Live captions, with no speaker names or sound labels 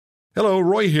Hello,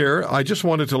 Roy here. I just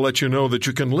wanted to let you know that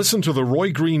you can listen to The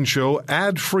Roy Green Show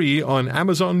ad-free on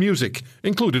Amazon Music,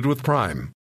 included with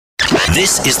Prime.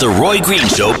 This is The Roy Green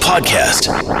Show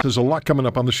podcast. There's a lot coming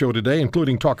up on the show today,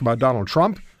 including talk about Donald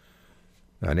Trump,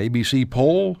 an ABC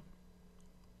poll.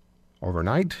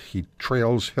 Overnight, he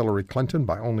trails Hillary Clinton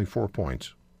by only 4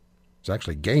 points. He's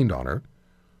actually gained on her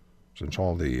since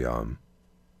all the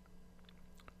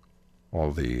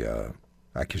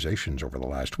accusations over the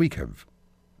last week have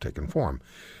taken form.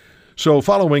 So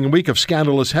following a week of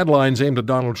scandalous headlines aimed at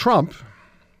Donald Trump,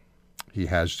 he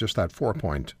has just that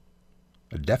 4-point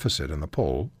deficit in the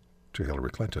poll to Hillary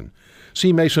Clinton.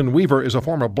 C. Mason Weaver is a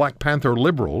former Black Panther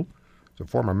liberal. He's a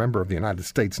former member of the United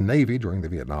States Navy during the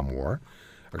Vietnam War.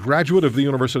 A graduate of the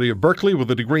University of Berkeley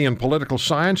with a degree in political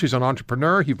science. He's an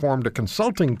entrepreneur. He formed a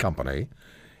consulting company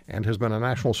and has been a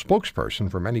national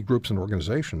spokesperson for many groups and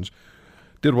organizations.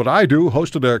 Did what I do,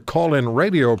 hosted a call-in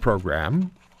radio program.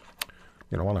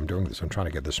 You know, while I'm doing this, I'm trying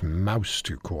to get this mouse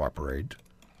to cooperate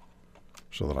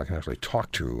so that I can actually talk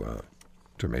to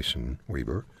Mason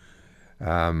Weaver.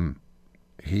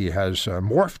 He has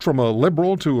morphed from a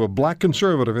liberal to a black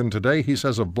conservative, and today he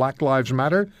says of Black Lives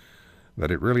Matter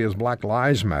that it really is Black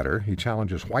Lives Matter. He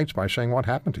challenges whites by saying, "What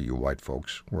happened to you white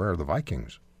folks? Where are the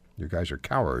Vikings? You guys are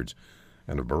cowards."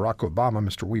 And of Barack Obama,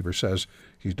 Mr. Weaver says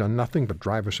he's done nothing but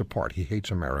drive us apart. He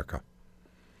hates America.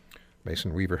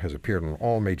 Mason Weaver has appeared on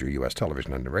all major U.S.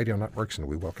 television and radio networks, and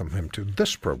we welcome him to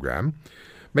this program.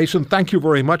 Mason, thank you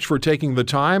very much for taking the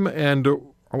time. And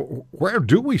where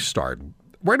do we start?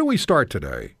 Where do we start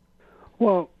today?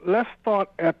 Well, let's start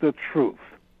at the truth.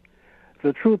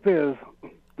 The truth is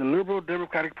the Liberal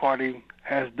Democratic Party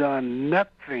has done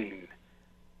nothing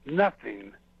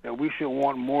that we should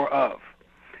want more of.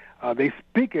 They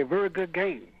speak a very good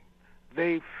game.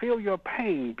 They feel your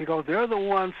pain because they're the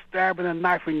ones stabbing a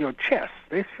knife in your chest.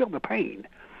 They feel the pain.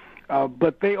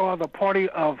 But they are the party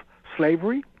of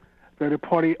slavery. They're the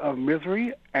party of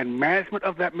misery and management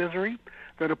of that misery.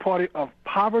 They're the party of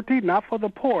poverty, not for the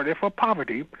poor. They're for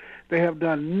poverty. They have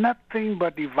done nothing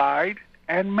but divide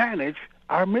and manage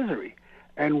our misery.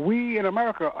 And we in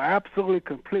America are absolutely,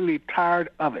 completely tired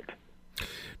of it.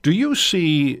 Do you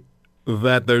see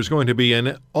that there's going to be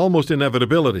an almost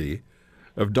inevitability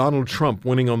of Donald Trump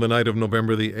winning on the night of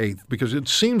November the 8th? Because it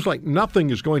seems like nothing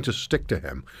is going to stick to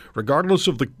him, regardless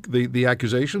of the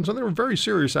accusations. And there were very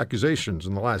serious accusations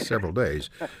in the last several days.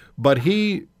 But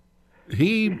he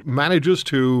manages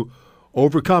to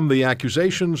overcome the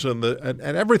accusations and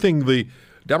everything the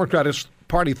Democratic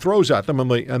Party throws at them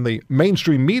and the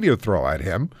mainstream media throw at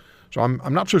him. So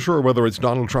I'm not so sure whether it's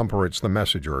Donald Trump or it's the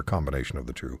message or a combination of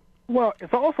the two. Well,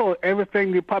 it's also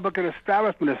everything the Republican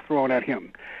establishment is throwing at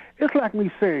him. It's like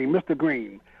me saying, Mr.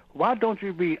 Green, why don't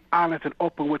you be honest and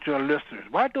open with your listeners?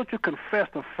 Why don't you confess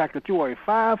the fact that you are a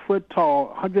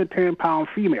 5-foot-tall, 110-pound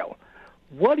female?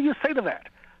 What do you say to that?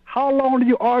 How long do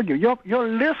you argue? Your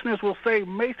listeners will say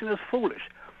Mason is foolish.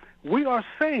 We are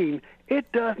saying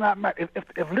it does not matter.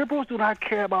 If liberals do not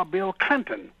care about Bill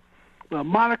Clinton,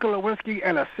 Monica Lewinsky,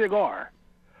 and a cigar,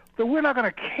 then we're not going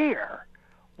to care.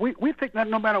 We think that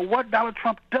no matter what Donald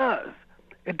Trump does,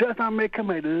 it does not make him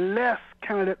a less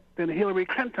candidate than Hillary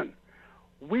Clinton.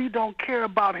 We don't care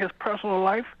about his personal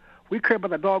life. We care about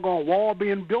the doggone wall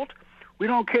being built. We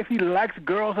don't care if he likes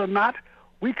girls or not.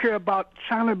 We care about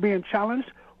China being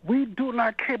challenged. We do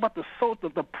not care about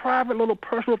the private little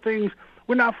personal things.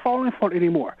 We're not falling for it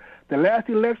anymore. The last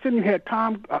election, you had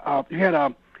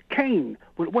Kaine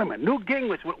with women, Newt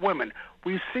Gingrich with women.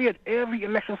 We see it every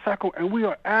election cycle, and we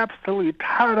are absolutely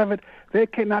tired of it. They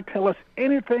cannot tell us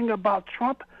anything about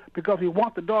Trump because we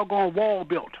want the doggone wall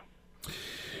built.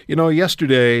 You know,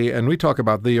 yesterday, and we talk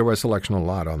about the U.S. election a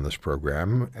lot on this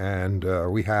program, and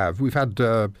we've had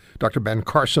Dr. Ben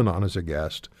Carson on as a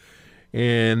guest.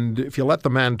 And if you let the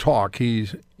man talk,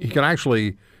 he's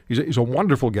a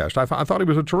wonderful guest. I thought he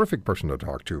was a terrific person to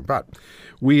talk to. But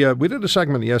we did a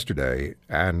segment yesterday,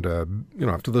 and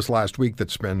after this last week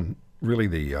that's been really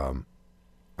the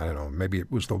I don't know, maybe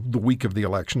it was the week of the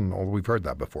election, although we've heard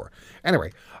that before.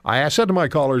 Anyway, I said to my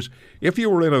callers, if you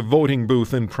were in a voting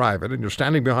booth in private and you're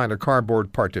standing behind a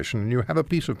cardboard partition and you have a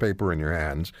piece of paper in your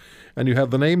hands and you have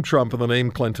the name Trump and the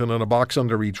name Clinton and a box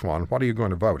under each one, what are you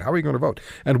going to vote? How are you going to vote?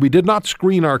 And we did not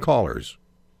screen our callers.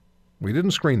 We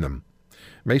didn't screen them.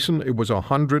 Mason, it was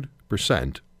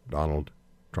 100% Donald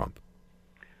Trump.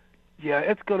 Yeah,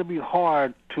 it's going to be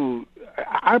hard to...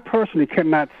 I personally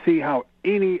cannot see how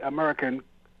any American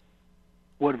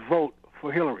would vote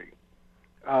for Hillary.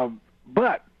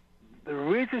 But the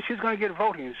reason she's going to get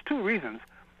voting is two reasons.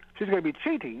 She's going to be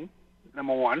cheating,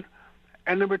 number one,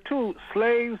 and number two,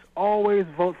 slaves always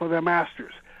vote for their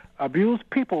masters. Abused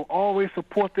people always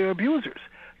support their abusers.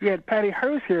 You had Patty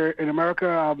Hearst here in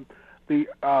America. The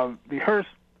Hearst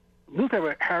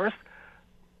newspaper Harris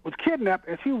was kidnapped,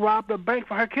 and she robbed a bank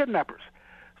for her kidnappers.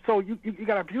 So you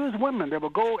got abused women that will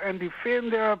go and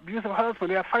defend their abusive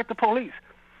husband. They'll fight the police.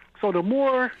 So the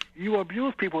more you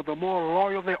abuse people, the more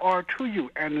loyal they are to you,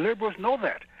 and liberals know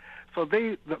that. So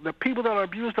the people that are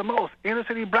abused the most, inner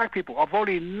city black people, are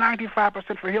voting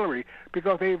 95% for Hillary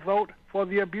because they vote for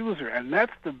the abuser, and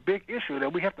that's the big issue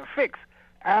that we have to fix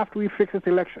after we fix this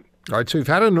election. All right, so you've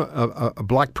had a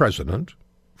black president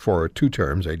for 2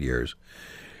 terms, 8 years,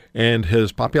 and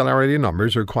his popularity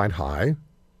numbers are quite high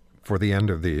for the end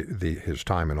of his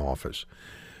time in office.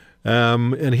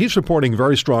 And he's supporting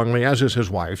very strongly, as is his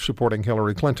wife, supporting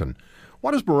Hillary Clinton.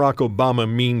 What does Barack Obama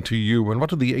mean to you, and what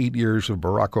do the 8 years of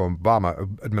Barack Obama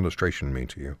administration mean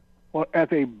to you? Well, as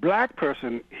a black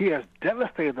person, he has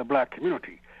devastated the black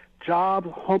community. Jobs,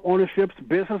 home ownerships,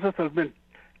 businesses have been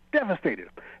devastated.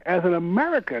 As an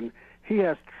American, he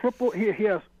has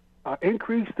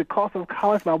increased the cost of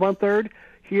college by 1/3.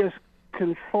 He has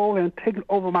controlled and taken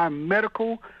over my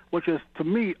medical, which is, to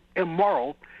me,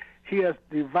 immoral. He has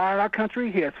divided our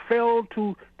country. He has failed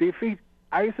to defeat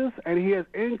ISIS, and he has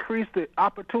increased the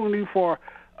opportunity for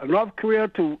North Korea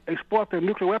to export their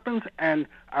nuclear weapons. And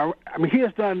he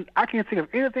has done, I can't think of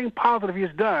anything positive he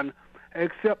has done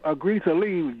except agree to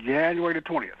leave January the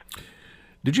 20th.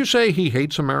 Did you say he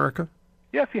hates America?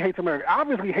 Yes, he hates America.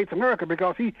 Obviously, he hates America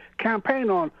because he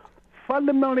campaigned on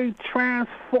fundamentally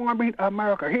transforming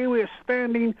America. He is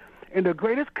standing in the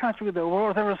greatest country the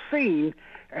world has ever seen,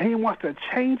 and he wants to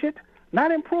change it,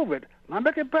 not improve it, not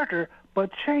make it better,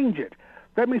 but change it.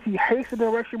 That means he hates the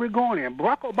direction we're going in.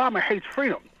 Barack Obama hates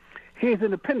freedom. He hates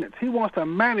independence. He wants to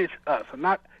manage us and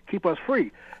not keep us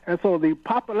free. And so the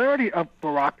popularity of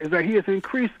Barack is that he has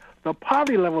increased the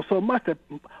poverty level so much that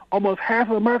almost half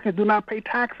of Americans do not pay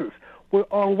taxes. We're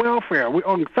on welfare. We're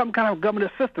on some kind of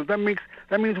government assistance. That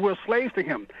means we're slaves to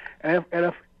him. And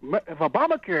if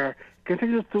Obamacare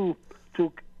continues to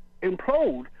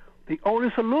implode, the only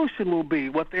solution will be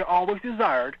what they always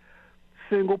desired: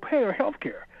 single-payer health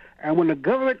care. And when the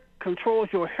government controls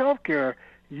your health care,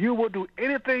 you will do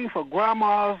anything for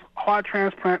grandma's heart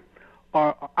transplant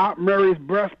or Aunt Mary's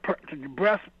breast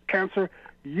cancer.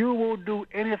 You will do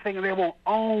anything, and they will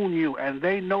own you, and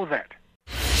they know that.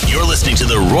 You're listening to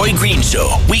The Roy Green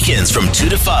Show, weekends from 2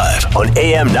 to 5 on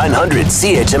AM 900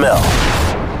 CHML.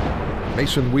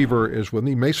 Mason Weaver is with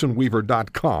me,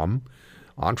 masonweaver.com,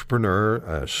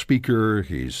 entrepreneur, speaker.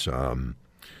 He's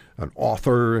an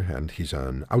author, and he's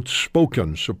an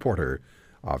outspoken supporter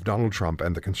of Donald Trump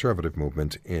and the conservative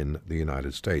movement in the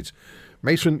United States.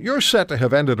 Mason, you're set to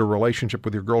have ended a relationship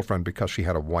with your girlfriend because she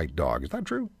had a white dog. Is that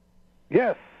true?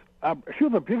 Yes. She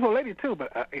was a beautiful lady, too,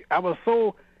 but I was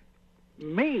so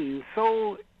mean,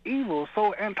 so evil,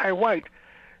 so anti-white.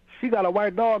 She got a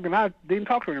white dog, and I didn't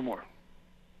talk to her anymore.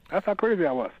 That's how crazy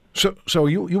I was. So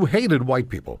you hated white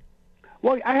people?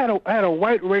 Well, I had a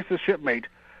white racist shipmate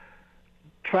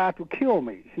tried to kill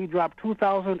me. He dropped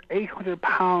 2,800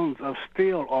 pounds of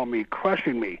steel on me,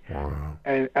 crushing me. Wow.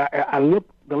 And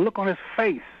the look on his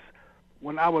face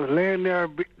when I was laying there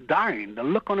dying, the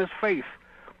look on his face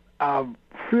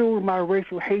fueled my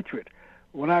racial hatred.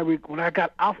 When I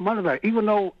got out from under that, even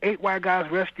though 8 white guys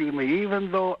rescued me,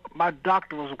 even though my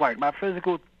doctor was white, my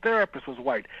physical therapist was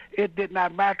white, it did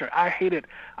not matter. I hated.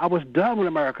 I was done with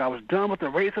America. I was done with the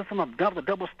racism. I'm done with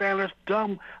the double standards.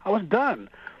 I was done.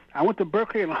 I went to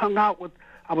Berkeley and hung out with.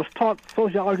 I was taught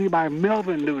sociology by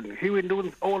Melvin Newton, Huey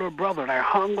Newton's older brother, and I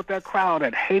hung with that crowd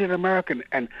that hated America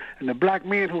and the black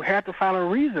men who had to find a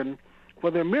reason for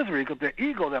their misery, because their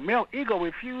ego, their male ego,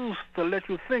 refused to let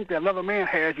you think that another man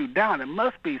has you down. It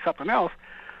must be something else.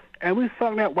 And we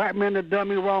sung that "White Man That Done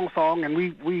Me Wrong" song, and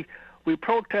we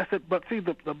protested. But see,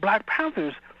 the Black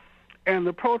Panthers and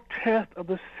the protest of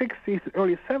the 60s and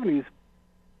early 70s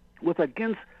was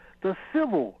against the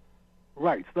civil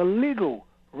rights, the legal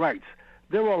rights.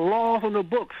 There were laws on the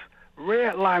books,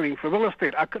 redlining for real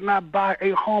estate. I could not buy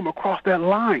a home across that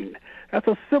line. That's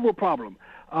a civil problem.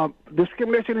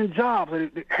 Discrimination in jobs,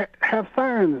 have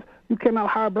signs, you cannot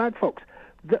hire black folks.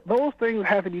 Those things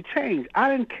have to be changed. I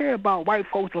didn't care about white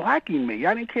folks liking me.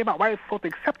 I didn't care about white folks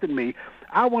accepting me.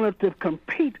 I wanted to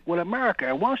compete with America.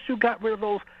 And once you got rid of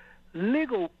those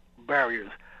legal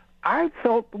barriers, I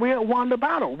felt we had won the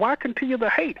battle. Why continue the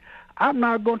hate? I'm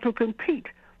not going to compete.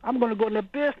 I'm going to go into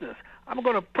business. I'm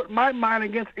going to put my mind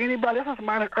against anybody else's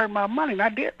mind and earn my money. And I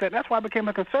did that. That's why I became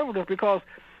a conservative, because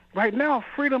right now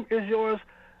freedom is yours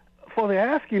for the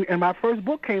asking. And my first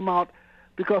book came out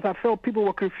because I felt people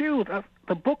were confused.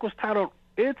 The book was titled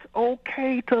 "It's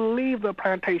Okay to Leave the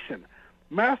Plantation."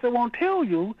 Master won't tell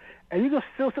you, and you can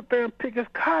still sit there and pick his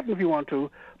cotton if you want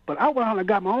to. But I went out and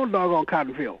got my own doggone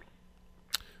cotton field.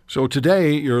 So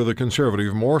today you're the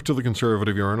conservative, more to the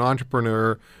conservative. You're an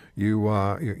entrepreneur. You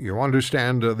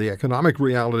understand the economic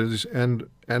realities and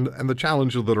the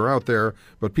challenges that are out there,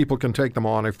 but people can take them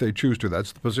on if they choose to.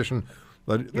 That's the position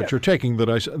that Yes. you're taking.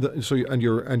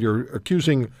 You're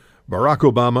accusing Barack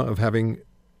Obama of having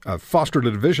fostered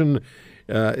a division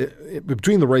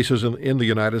between the races in the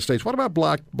United States. What about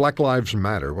Black Lives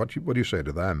Matter? What do you say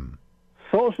to them?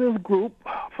 Socialist group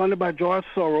funded by George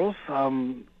Soros.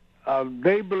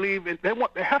 They believe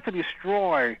they have to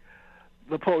destroy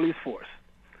the police force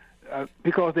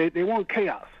because they want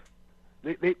chaos.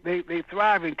 They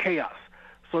thrive in chaos.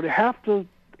 So they have to.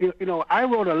 I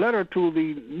wrote a letter to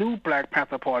the new Black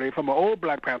Panther Party from an old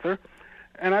Black Panther,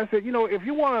 and I said, if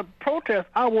you want to protest,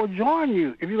 I will join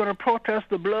you. If you're going to protest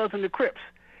the Bloods and the Crips,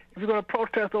 if you're going to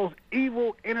protest those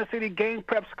evil inner city gang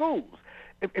prep schools,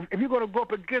 if you're going to go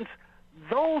up against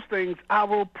those things, I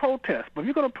will protest. But if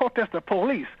you're going to protest the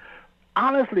police,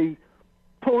 honestly,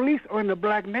 police are in the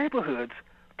black neighborhoods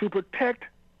to protect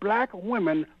black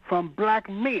women from black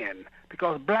men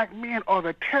because black men are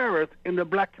the terrorists in the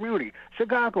black community.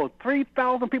 Chicago,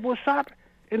 3,000 people shot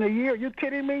in a year. You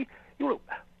kidding me?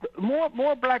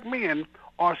 More black men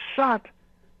are shot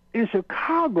in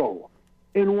Chicago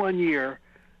in 1 year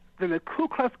than the Ku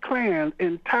Klux Klan's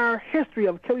entire history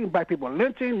of killing black people,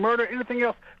 lynching, murder, anything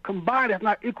else combined does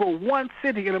not equal one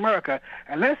city in America.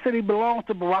 And that city belongs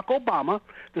to Barack Obama,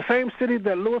 the same city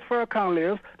that Louis Farrakhan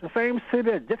lives, the same city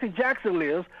that Jesse Jackson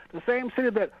lives, the same city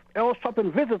that Al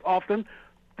Sharpton visits often.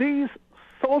 These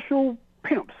social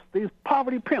pimps, these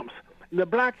poverty pimps in the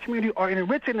black community are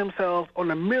enriching themselves on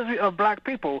the misery of black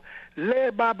people,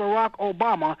 led by Barack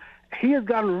Obama. He has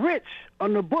gotten rich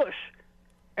under Bush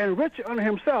and richer under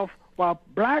himself, while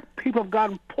black people have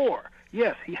gotten poor.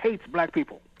 Yes, he hates black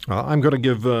people. I'm going to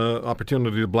give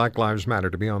opportunity to Black Lives Matter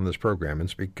to be on this program and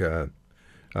speak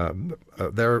about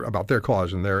their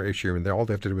cause and their issue, and all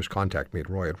they have to do is contact me at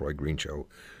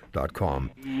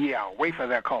roy@roygreenshow.com. Yeah, wait for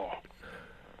that call.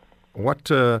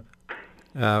 What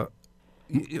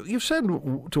you've said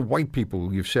to white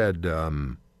people, you've said,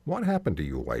 what happened to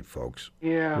you white folks?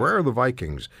 Yeah. Where are the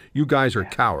Vikings? You guys are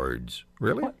cowards.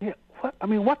 Really?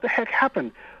 What the heck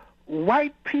happened?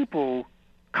 White people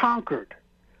conquered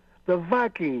the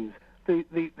Vikings,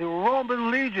 the Roman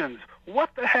legions.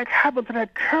 What the heck happened to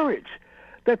that courage,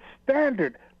 that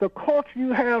standard, the culture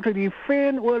you have to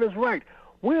defend what is right?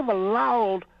 We've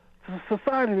allowed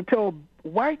society to tell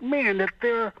white men that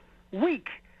they're weak.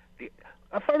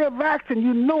 Affirmative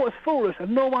action, is foolish,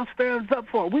 and no one stands up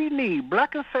for it. We need,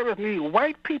 black conservatives need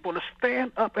white people to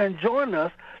stand up and join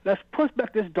us. Let's push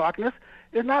back this darkness.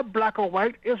 It's not black or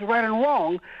white. It's right and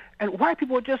wrong. And white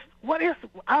people are just,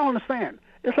 I don't understand.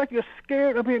 It's like you're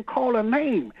scared of being called a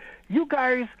name. You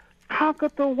guys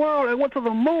conquered the world and went to the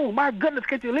moon. My goodness,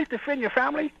 can't you at least defend your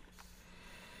family?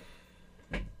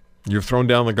 You've thrown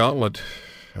down the gauntlet.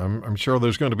 I'm sure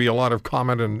there's going to be a lot of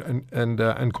comment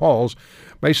and calls.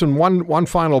 Mason, one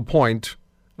final point.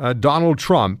 Donald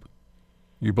Trump,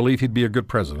 you believe he'd be a good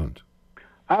president?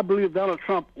 I believe Donald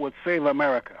Trump would save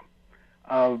America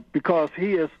because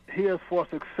he is for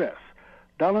success.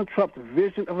 Donald Trump's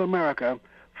vision of America,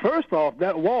 first off,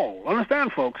 that wall.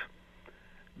 Understand, folks,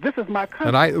 this is my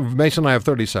country. Mason, I have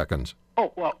 30 seconds.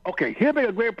 Oh, well, okay. He'll be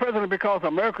a great president because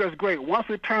America is great. Once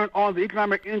we turn on the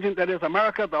economic engine that is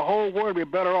America, the whole world will be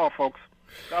better off, folks.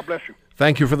 God bless you.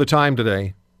 Thank you for the time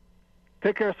today.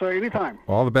 Take care, sir. Anytime.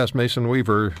 All the best,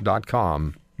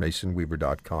 MasonWeaver.com.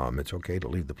 MasonWeaver.com. It's Okay to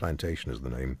Leave the Plantation is the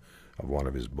name of one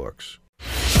of his books.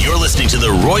 You're listening to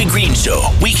The Roy Green Show,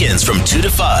 weekends from 2 to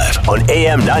 5 on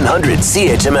AM 900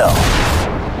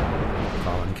 CHML.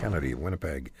 Colin Kennedy,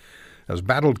 Winnipeg, has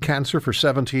battled cancer for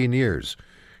 17 years.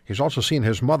 He's also seen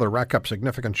his mother rack up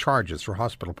significant charges for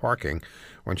hospital parking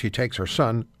when she takes her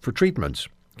son for treatments.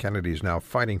 Kennedy is now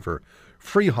fighting for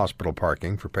free hospital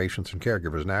parking for patients and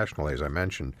caregivers nationally, as I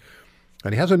mentioned.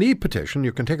 And he has an e-petition.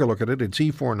 You can take a look at it. It's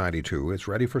E492. It's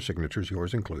ready for signatures,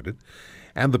 yours included.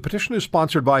 And the petition is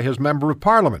sponsored by his Member of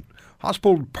Parliament.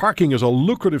 Hospital parking is a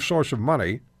lucrative source of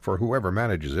money for whoever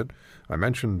manages it. I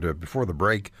mentioned before the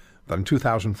break that in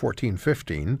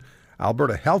 2014-15,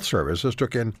 Alberta Health Services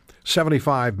took in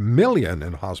 $75 million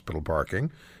in hospital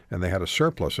parking, and they had a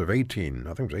surplus of 18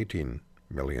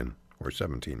 million or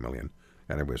 17 million,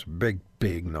 and it was a big,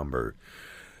 big number.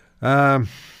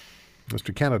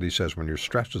 Mr. Kennedy says when you're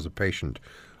stressed as a patient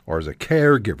or as a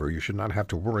caregiver, you should not have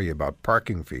to worry about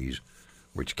parking fees,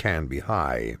 which can be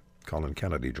high. Colin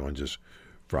Kennedy joins us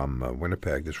from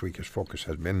Winnipeg this week. His focus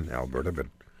has been Alberta, but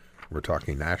We're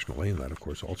talking nationally, and that, of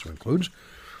course, also includes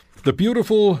the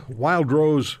beautiful Wild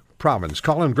Rose Province.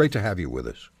 Colin, great to have you with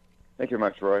us. Thank you very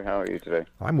much, Roy. How are you today?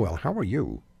 I'm well. How are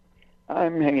you?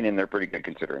 I'm hanging in there pretty good,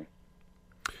 considering.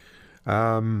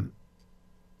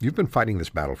 You've been fighting this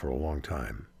battle for a long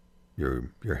time,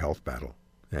 your health battle,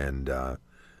 and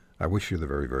I wish you the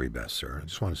very, very best, sir. I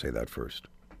just want to say that first.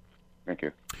 Thank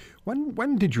you.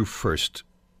 When did you first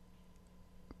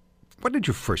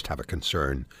have a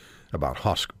concern about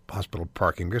hospital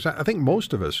parking? Because I think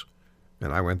most of us,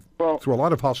 and I went through a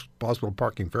lot of hospital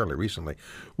parking fairly recently,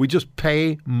 we just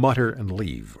pay, mutter, and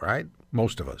leave, right?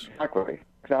 Most of us.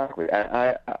 Exactly.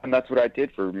 And that's what I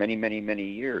did for many, many, many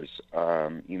years.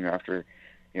 Even after,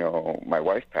 my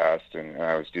wife passed and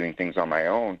I was doing things on my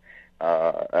own,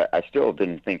 I still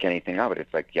didn't think anything of it.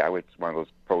 It's like, it's one of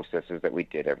those processes that we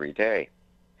did every day.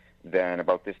 Then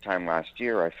about this time last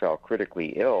year, I fell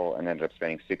critically ill and ended up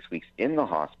spending 6 weeks in the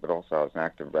hospital. So I was an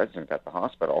active resident at the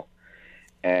hospital.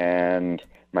 And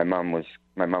my mom was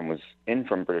in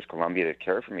from British Columbia to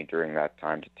care for me during that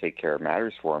time, to take care of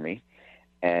matters for me.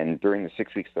 And during the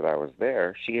 6 weeks that I was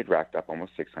there, she had racked up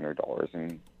almost $600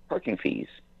 in parking fees.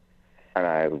 And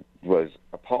I was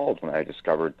appalled when I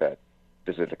discovered that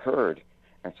this had occurred,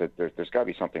 and said, there's got to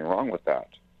be something wrong with that.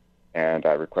 And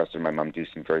I requested my mom do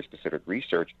some very specific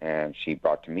research, and she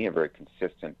brought to me a very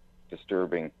consistent,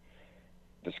 disturbing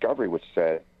discovery, which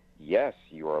said, yes,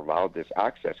 you are allowed this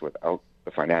access without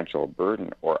the financial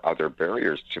burden or other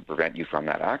barriers to prevent you from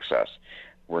that access.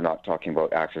 We're not talking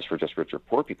about access for just rich or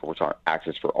poor people. We're talking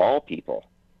access for all people.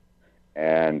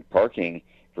 And parking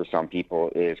for some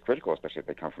people is critical, especially if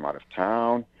they come from out of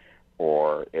town,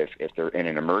 or if they're in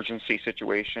an emergency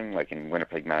situation, like in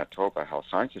Winnipeg, Manitoba Health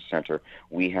Sciences Center,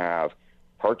 we have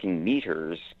parking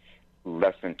meters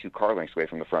less than 2 car lengths away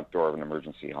from the front door of an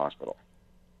emergency hospital,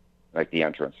 like the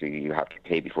entrance. So you have to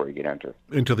pay before you get enter.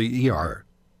 Into the ER?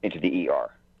 Into the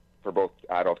ER, for both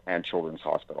adult and children's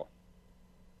hospital.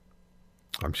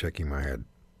 I'm shaking my head.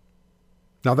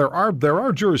 Now, there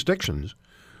are jurisdictions,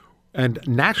 and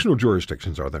national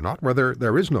jurisdictions, are there not, where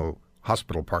there is no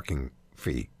hospital parking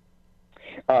fee?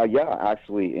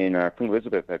 Actually, in Queen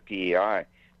Elizabeth at PEI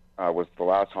was the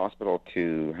last hospital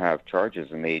to have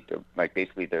charges, and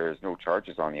basically there is no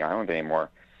charges on the island anymore.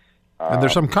 And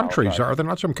there's some countries. Are there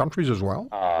not some countries as well?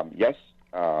 Yes.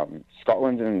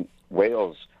 Scotland and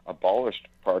Wales abolished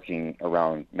parking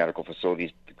around medical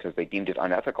facilities because they deemed it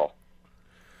unethical.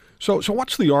 So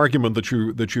what's the argument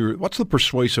what's the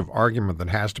persuasive argument that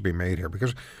has to be made here?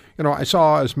 Because, I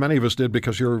saw, as many of us did,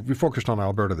 because we focused on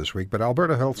Alberta this week, but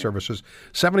Alberta Health Services,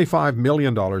 $75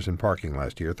 million in parking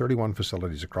last year, 31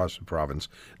 facilities across the province,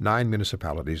 9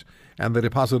 municipalities, and they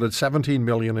deposited $17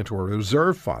 million into a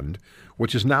reserve fund,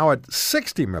 which is now at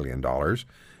 $60 million.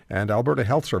 And Alberta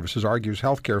Health Services argues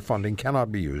healthcare funding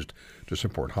cannot be used to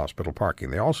support hospital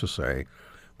parking. They also say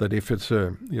that if it's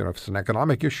if it's an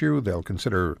economic issue, they'll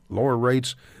consider lower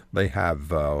rates. They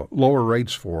have lower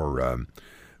rates for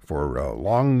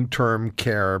long-term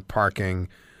care parking,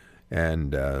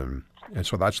 and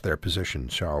so that's their position.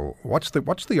 So what's the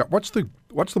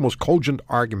most cogent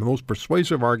argument, the most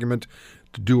persuasive argument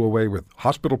to do away with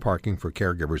hospital parking for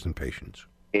caregivers and patients?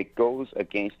 It goes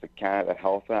against the Canada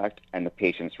Health Act and the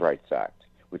Patients' Rights Act,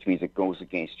 which means it goes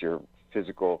against your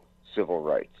physical civil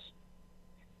rights.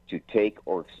 To take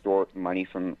or extort money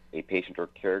from a patient or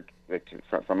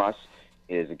from us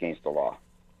is against the law,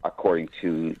 according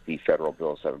to the federal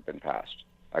bills that have been passed.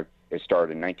 It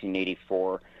started in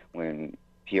 1984 when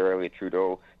Pierre Elliott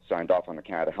Trudeau signed off on the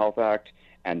Canada Health Act,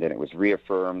 and then it was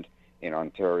reaffirmed in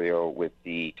Ontario with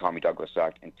the Tommy Douglas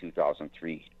Act in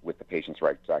 2003 with the Patients'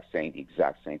 Rights Act, saying the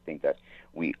exact same thing, that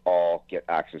we all get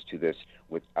access to this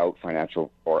without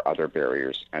financial or other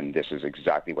barriers. And this is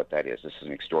exactly what that is. This is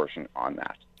an extortion on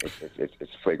that.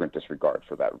 It's flagrant disregard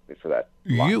for that.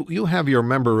 You have your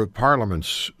Member of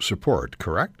Parliament's support,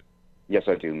 correct? Yes,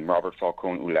 I do. Robert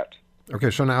Falcone Ouellette.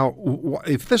 Okay, so now,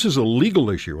 if this is a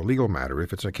legal issue, a legal matter,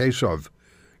 if it's a case of,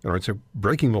 it's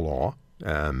breaking the law,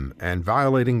 and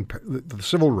violating the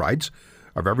civil rights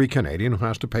of every Canadian who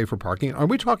has to pay for parking. Are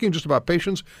we talking just about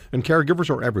patients and caregivers,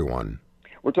 or everyone?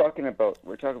 We're talking about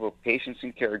patients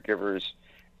and caregivers.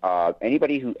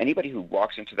 Anybody who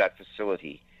walks into that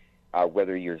facility,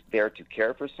 whether you're there to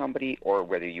care for somebody or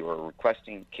whether you are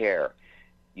requesting care,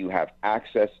 you have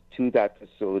access to that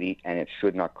facility, and it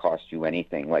should not cost you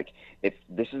anything. This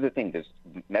is the thing.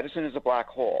 Medicine is a black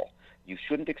hole. You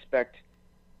shouldn't expect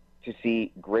to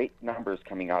see great numbers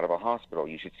coming out of a hospital.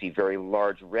 You should see very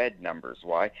large red numbers.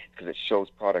 Why? Because it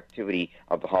shows productivity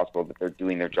of the hospital, that they're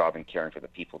doing their job and caring for the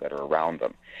people that are around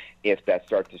them. If that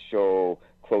starts to show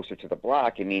closer to the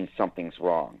black, it means something's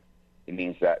wrong. It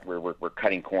means that we're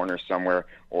cutting corners somewhere,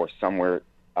 or somewhere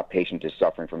a patient is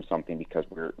suffering from something because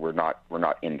we're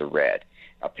not in the red.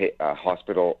 A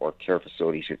hospital or care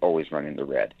facility should always run in the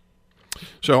red.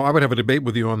 So I would have a debate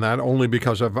with you on that, only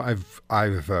because I've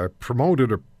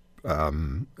promoted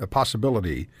a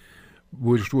possibility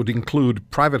which would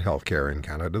include private health care in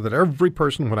Canada that every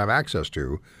person would have access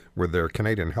to with their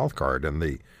Canadian health card, and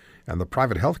the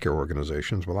private healthcare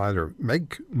organizations will either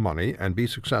make money and be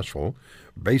successful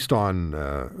based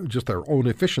on just their own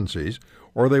efficiencies,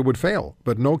 or they would fail.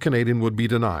 But no Canadian would be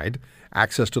denied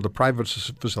access to the private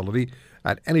facility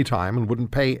at any time and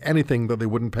wouldn't pay anything that they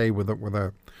wouldn't pay with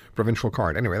a provincial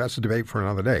card. Anyway, that's a debate for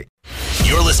another day.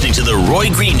 You're listening to The Roy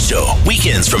Green Show,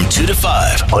 weekends from 2 to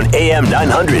 5 on AM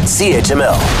 900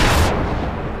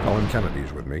 CHML. Colin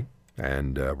Kennedy's with me,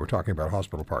 and we're talking about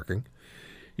hospital parking.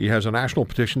 He has a national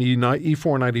petition,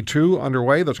 E492,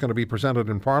 underway that's going to be presented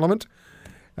in Parliament.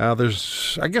 I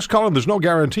guess, Colin, there's no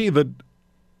guarantee that,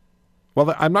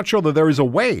 well, I'm not sure that there is a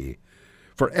way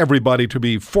for everybody to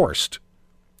be forced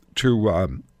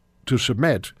to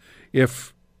submit.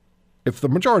 If the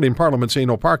majority in Parliament say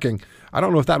no parking, I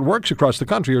don't know if that works across the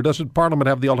country, or does Parliament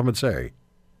have the ultimate say?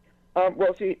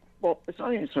 Well, it's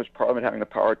not even so much Parliament having the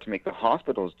power to make the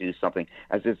hospitals do something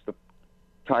as it's the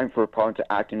time for Parliament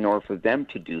to act in order for them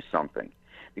to do something.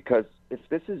 Because if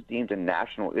this is deemed a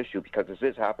national issue, because this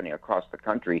is happening across the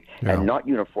country, and not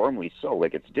uniformly so,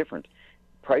 like it's different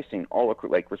pricing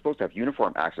like we're supposed to have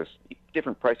uniform access,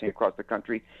 different pricing across the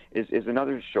country is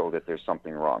another show that there's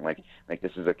something wrong. Like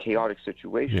this is a chaotic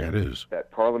situation. Yeah, it is. That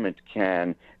Parliament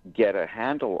can get a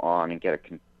handle on and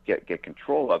get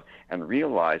control of, and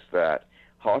realize that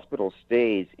hospital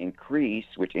stays increase,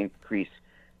 which increase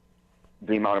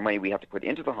the amount of money we have to put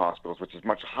into the hospitals, which is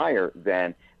much higher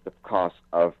than the cost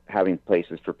of having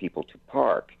places for people to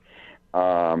park.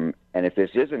 And if this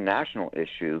is a national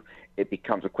issue, it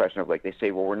becomes a question of, like they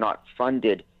say, well, we're not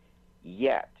funded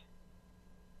yet.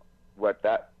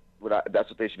 That's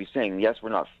what they should be saying. Yes, we're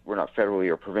not federally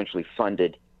or provincially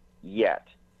funded yet.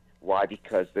 Why?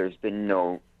 Because there's been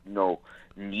no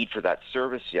need for that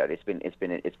service yet. It's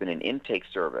been an intake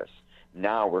service.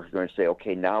 Now we're going to say,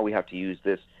 okay, now we have to use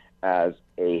this as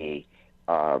a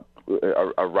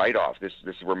write-off. This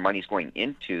is where money's going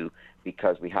into,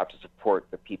 because we have to support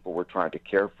the people we're trying to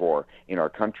care for in our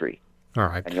country. All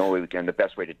right. And the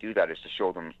best way to do that is to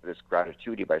show them this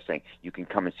gratitude by saying you can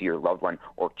come and see your loved one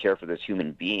or care for this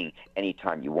human being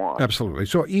anytime you want. Absolutely.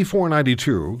 So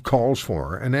E492 calls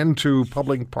for an end to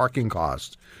public parking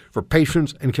costs for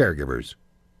patients and caregivers.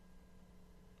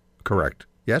 Correct.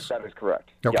 Yes? That is correct.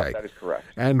 Okay. Yeah, that is correct.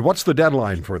 And what's the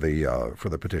deadline for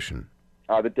the petition?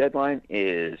 The deadline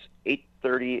is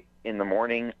 8:30 in the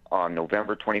morning on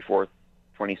November 24th,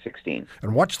 2016.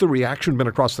 And what's the reaction been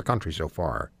across the country so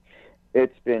far?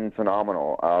 It's been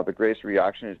phenomenal. The greatest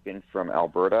reaction has been from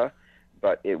Alberta,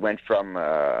 but it went from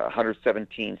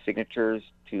 117 signatures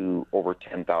to over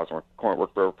 10,000.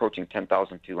 We're approaching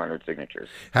 10,200 signatures.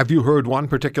 Have you heard one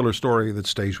particular story that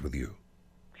stays with you?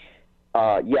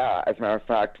 Yeah, as a matter of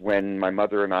fact, when my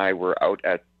mother and I were out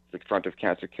at the front of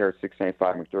Cancer Care at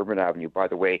 695 McDermott Avenue, by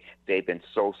the way, they've been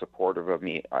so supportive of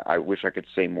me. I wish I could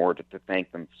say more to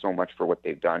thank them so much for what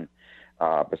they've done,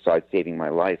 besides saving my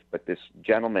life. But this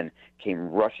gentleman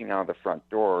came rushing out of the front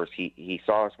doors. He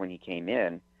saw us when he came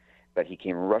in, but he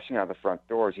came rushing out of the front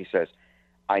doors. He says,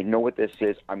 I know what this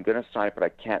is. I'm going to sign it, but I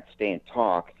can't stay and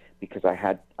talk because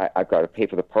I've got to pay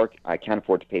for the park. I can't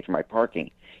afford to pay for my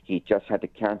parking. He just had to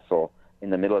cancel in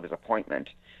the middle of his appointment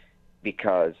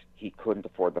because he couldn't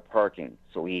afford the parking.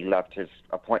 So he left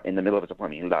in the middle of his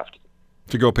appointment. He left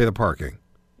to go pay the parking.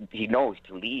 He knows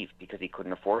to leave because he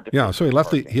couldn't afford to. Yeah, so he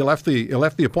left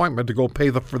the appointment to go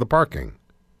pay for the parking.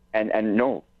 And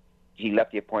no, he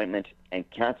left the appointment and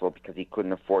canceled because he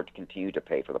couldn't afford to continue to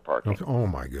pay for the parking. Okay. Oh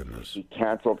my goodness! He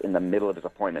canceled in the middle of his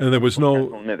appointment. And there was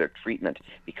no another treatment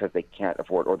because they can't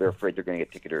afford, or they're afraid they're going to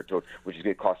get ticketed or towed, which is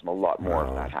going to cost them a lot more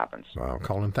if that happens. Wow,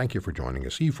 Colin, thank you for joining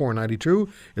us. E492,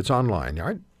 it's online, all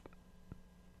right?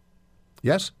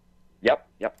 Yes. Yep.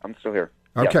 I'm still here.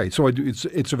 Okay, yep. So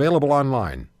it's available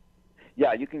online.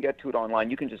 Yeah, you can get to it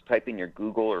online. You can just type in your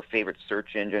Google or favorite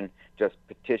search engine, just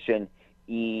petition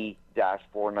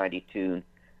E-492,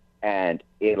 and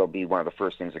it'll be one of the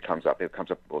first things that comes up. It comes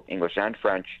up both English and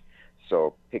French,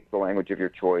 so pick the language of your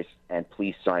choice and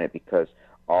please sign it, because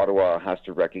Ottawa has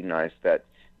to recognize that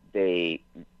they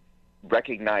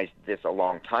recognized this a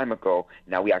long time ago.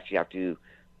 Now we actually have to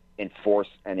enforce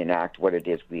and enact what it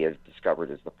is we have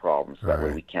discovered as the problem, so that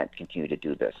way we can't continue to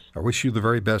do this. I wish you the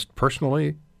very best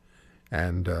personally,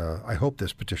 and I hope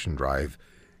this petition drive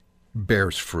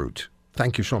bears fruit.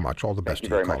 Thank you so much. All the best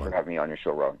Thank you to you, very much Colin. for having me on your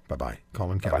show, Ron. Bye-bye.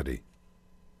 Colin Kennedy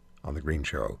on The Green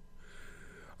Show.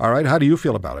 All right, how do you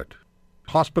feel about it?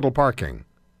 Hospital parking.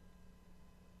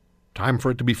 Time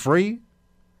for it to be free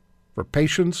for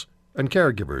patients and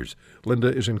caregivers. Linda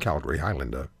is in Calgary. Hi,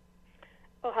 Linda.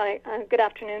 Oh, hi. Good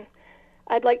afternoon.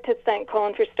 I'd like to thank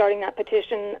Colin for starting that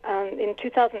petition. In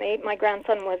 2008, my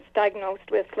grandson was diagnosed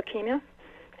with leukemia,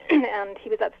 and he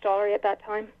was at Stollery at that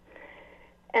time.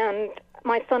 And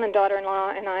my son and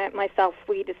daughter-in-law and myself,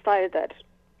 we decided that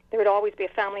there would always be a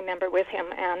family member with him,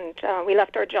 and we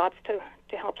left our jobs to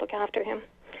help look after him.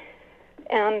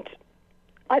 And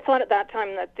I thought at that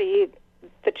time that the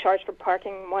charge for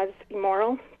parking was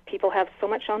immoral. People have so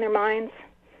much on their minds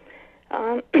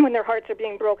when their hearts are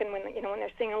being broken, when they're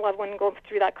seeing a loved one go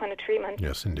through that kind of treatment.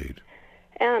 Yes, indeed.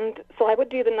 And so I would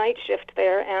do the night shift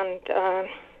there, and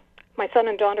my son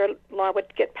and daughter-in-law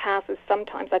would get passes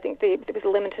sometimes. I think there was a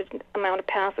limited amount of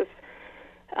passes,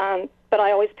 but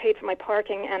I always paid for my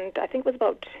parking, and I think in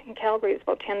Calgary, it was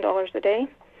about $10 a day.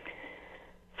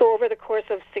 So over the course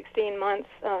of 16 months,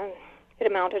 it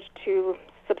amounted to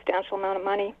a substantial amount of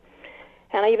money.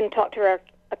 And I even talked to our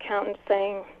accountant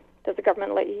saying, does the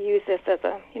government let you use this as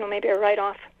maybe a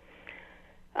write-off?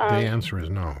 The answer is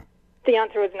no. The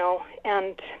answer is no.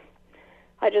 And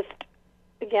I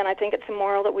think it's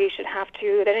immoral that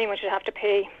anyone should have to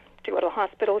pay to go to the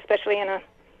hospital, especially in a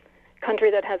country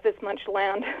that has this much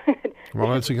land.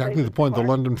 Well, that's exactly the point the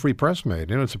London Free Press made.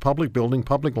 It's a public building,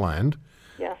 public land.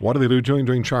 Yes. What are they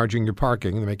doing charging your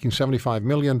parking? They're making $75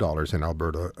 million in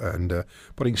Alberta and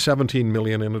putting $17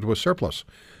 million into a surplus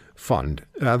fund.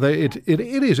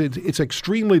 It's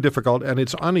extremely difficult, and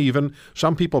it's uneven.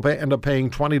 Some people end up paying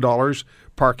 $20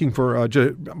 parking for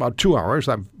about 2 hours.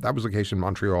 That was the case in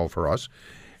Montreal for us.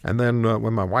 And then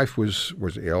when my wife was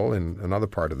ill in another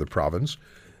part of the province,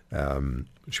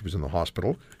 she was in the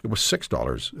hospital, it was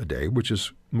 $6 a day, which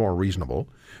is more reasonable.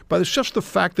 But it's just the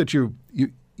fact that you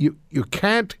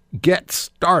can't get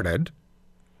started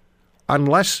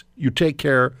unless you take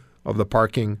care of the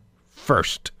parking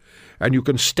first. And you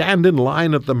can stand in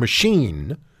line at the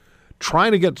machine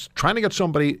trying to go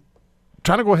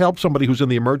help somebody who's in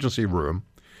the emergency room,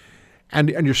 and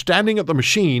you're standing at the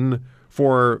machine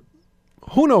for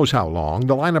who knows how long.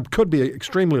 The lineup could be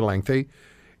extremely lengthy.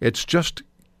 It's just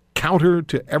counter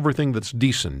to everything that's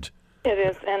decent. It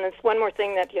is, and it's one more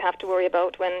thing that you have to worry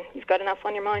about when you've got enough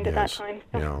on your mind at that time.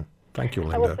 So yeah. Thank you,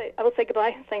 Linda. I will say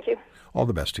goodbye. Thank you. All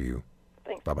the best to you.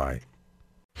 Thanks. Bye-bye.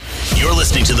 You're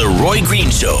listening to The Roy Green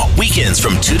Show, weekends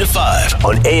from 2 to 5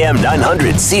 on AM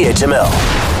 900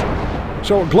 CHML.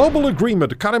 So a global agreement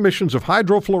to cut emissions of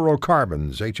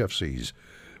hydrofluorocarbons, HFCs,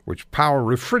 which power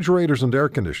refrigerators and air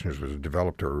conditioners, was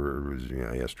developed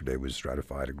yesterday, was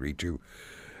ratified, agreed to.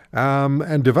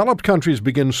 And developed countries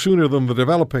begin sooner than the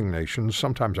developing nations.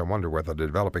 Sometimes I wonder whether the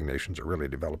developing nations are really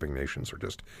developing nations or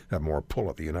just have more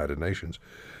pull at the United Nations.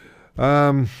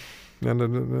 And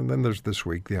then there's this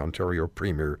week, the Ontario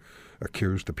Premier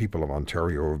accused the people of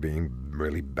Ontario of being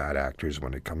really bad actors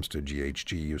when it comes to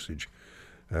GHG usage.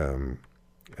 One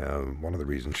of the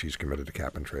reasons she's committed to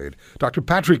cap and trade. Dr.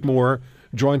 Patrick Moore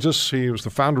joins us. He was the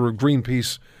founder of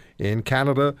Greenpeace in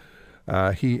Canada.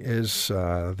 He is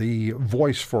the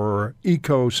voice for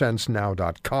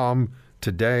EcoSenseNow.com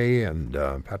today. And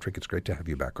Patrick, it's great to have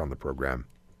you back on the program.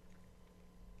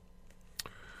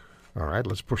 All right,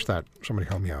 let's push that. Somebody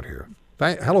help me out here.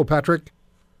 Hello, Patrick.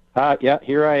 Yeah,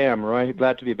 here I am, Roy.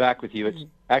 Glad to be back with you. It's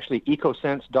actually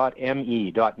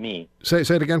ecosense.me. Say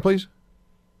it again, please.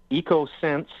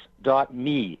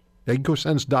 Ecosense.me.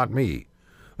 Ecosense.me.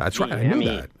 That's right. I knew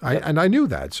that. I knew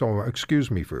that, so excuse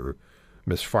me for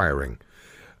misfiring.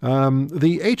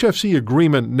 The HFC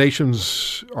agreement,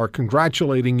 nations are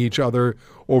congratulating each other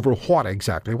over what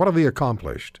exactly? What have they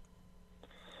accomplished?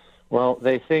 Well,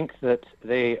 they think that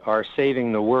they are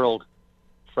saving the world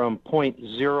from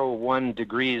 0.01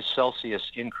 degrees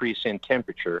Celsius increase in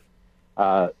temperature.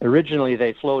 Originally,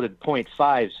 they floated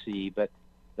 0.5 C, but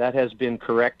that has been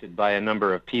corrected by a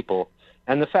number of people.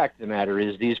 And the fact of the matter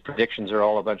is these predictions are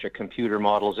all a bunch of computer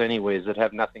models anyways that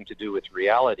have nothing to do with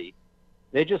reality.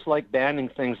 They just like banning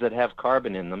things that have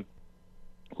carbon in them,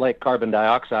 like carbon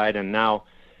dioxide and now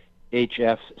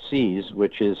HFCs,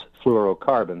 which is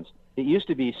fluorocarbons. It used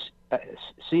to be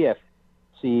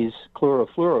CFCs,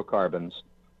 chlorofluorocarbons.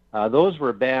 Those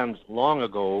were banned long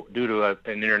ago due to an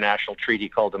international treaty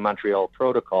called the Montreal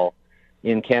Protocol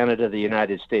in Canada, the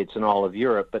United States, and all of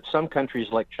Europe. But some countries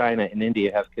like China and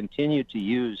India have continued to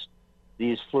use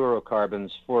these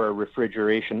fluorocarbons for a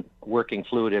refrigeration, working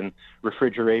fluid in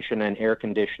refrigeration and air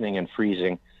conditioning and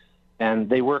freezing. And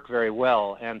they work very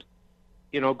well. And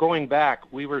going back,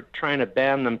 we were trying to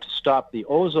ban them to stop the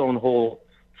ozone hole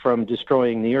from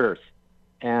destroying the Earth.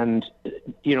 And,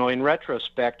 in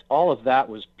retrospect, all of that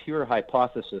was pure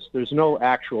hypothesis. There's no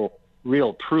actual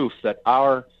real proof that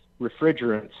our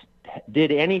refrigerants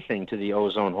did anything to the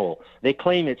ozone hole. They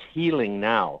claim it's healing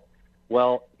now.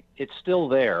 Well, it's still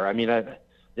there. I mean, and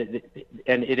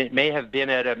it may have been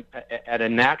at a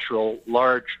natural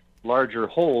larger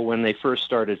hole when they first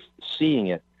started seeing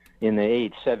it in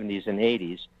the 70s and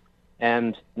 80s.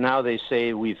 And now they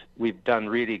say we've done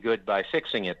really good by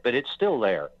fixing it, but it's still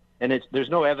there. And there's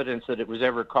no evidence that it was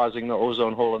ever causing the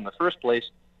ozone hole in the first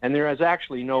place, and there is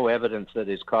actually no evidence that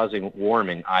it's causing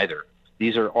warming either.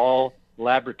 These are all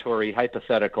laboratory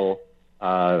hypothetical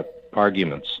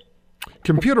arguments.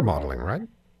 Computer modeling, right?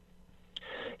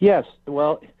 Yes.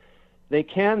 Well, they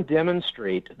can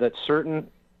demonstrate that certain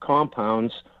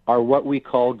compounds are what we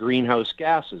call greenhouse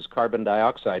gases, carbon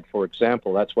dioxide, for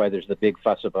example. That's why there's the big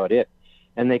fuss about it.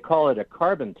 And they call it a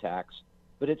carbon tax,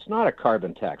 but it's not a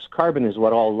carbon tax. Carbon is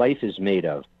what all life is made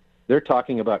of. They're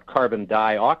talking about carbon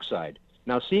dioxide.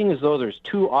 Now, seeing as though there's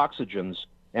 2 oxygens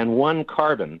and 1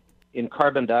 carbon in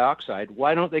carbon dioxide,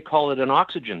 why don't they call it an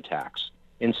oxygen tax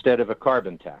instead of a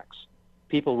carbon tax?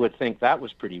 People would think that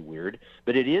was pretty weird,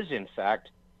 but it is, in fact,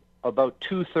 about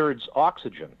 2/3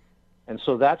 oxygen. And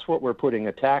so that's what we're putting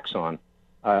a tax on,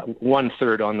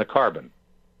 1/3 on the carbon.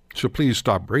 So please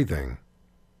stop breathing.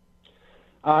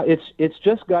 It's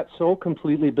just got so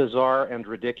completely bizarre and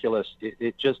ridiculous.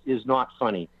 It just is not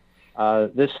funny.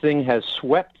 This thing has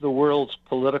swept the world's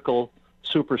political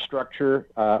superstructure.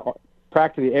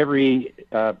 Practically every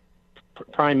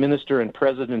prime minister and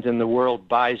president in the world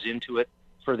buys into it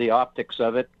for the optics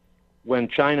of it. When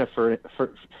China, for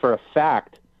a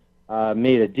fact,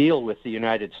 made a deal with the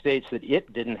United States that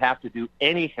it didn't have to do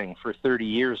anything for 30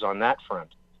 years on that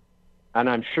front. And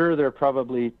I'm sure they're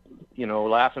probably,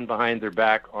 laughing behind their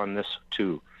back on this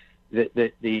too.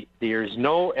 There's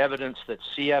no evidence that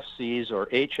CFCs or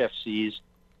HFCs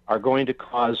are going to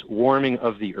cause warming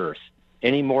of the Earth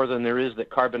any more than there is that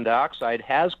carbon dioxide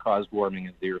has caused warming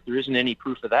of the Earth. There isn't any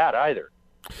proof of that either.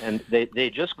 And they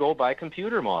just go by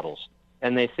computer models.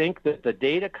 And they think that the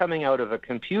data coming out of a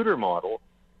computer model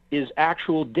is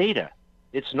actual data.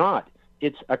 It's not.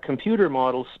 It's a computer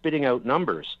model spitting out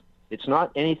numbers. It's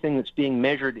not anything that's being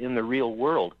measured in the real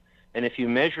world. And if you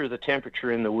measure the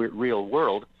temperature in the real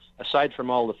world, aside from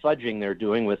all the fudging they're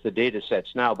doing with the data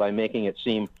sets now by making it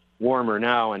seem warmer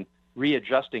now and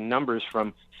readjusting numbers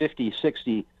from 50,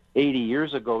 60, 80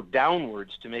 years ago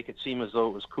downwards to make it seem as though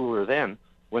it was cooler then,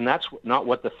 when that's not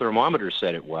what the thermometer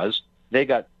said it was. They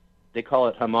call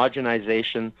it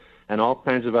homogenization and all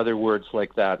kinds of other words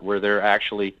like that, where they're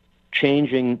actually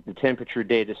changing the temperature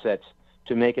data sets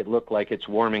to make it look like it's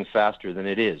warming faster than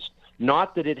it is.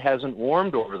 Not that it hasn't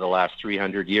warmed over the last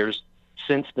 300 years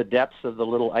since the depths of the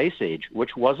Little Ice Age,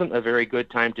 which wasn't a very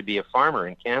good time to be a farmer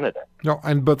in Canada. No,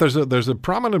 but there's a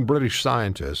prominent British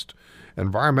scientist,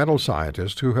 environmental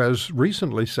scientist, who has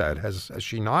recently said, has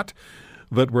she not,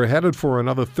 that we're headed for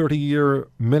another 30-year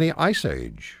mini ice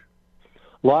age.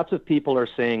 Lots of people are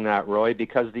saying that, Roy,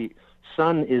 because the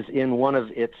sun is in one of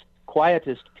its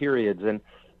quietest periods, and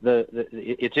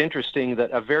it's interesting that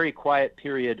a very quiet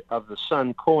period of the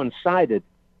sun coincided,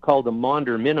 called the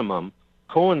Maunder minimum,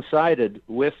 coincided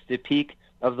with the peak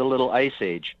of the Little Ice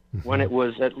Age, when it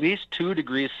was at least 2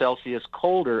 degrees Celsius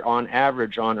colder on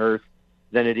average on Earth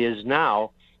than it is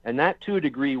now. And that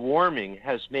 2-degree warming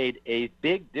has made a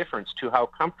big difference to how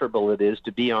comfortable it is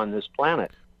to be on this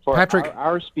planet for Patrick,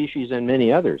 our species and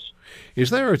many others.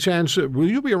 Is there a chance, will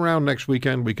you be around next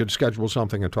weekend? We could schedule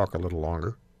something and talk a little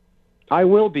longer. I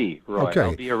will be, Roy. Okay.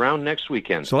 I'll be around next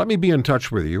weekend. So let me be in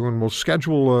touch with you, and we'll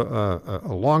schedule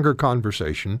a longer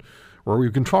conversation where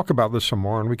we can talk about this some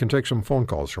more, and we can take some phone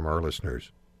calls from our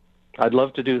listeners. I'd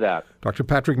love to do that. Dr.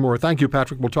 Patrick Moore, thank you,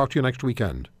 Patrick. We'll talk to you next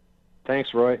weekend.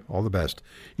 Thanks, Roy. All the best.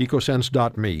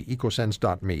 Ecosense.me,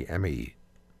 ecosense.me, M-E.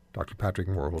 Dr. Patrick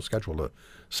Moore, we'll schedule a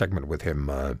segment with him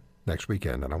next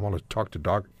weekend, and I want to talk to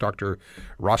Dr.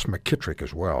 Ross McKittrick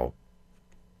as well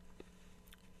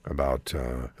about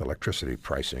electricity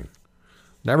pricing.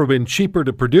 Never been cheaper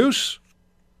to produce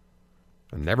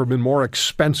and never been more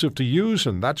expensive to use,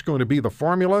 and that's going to be the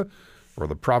formula for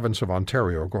the province of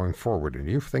Ontario going forward. And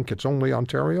you think it's only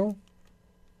Ontario?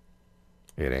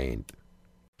 It ain't.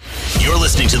 You're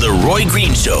listening to The Roy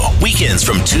Green Show, weekends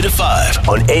from 2 to 5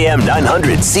 on AM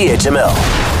 900 CHML.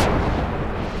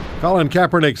 Colin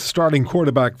Kaepernick, starting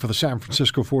quarterback for the San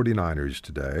Francisco 49ers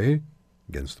today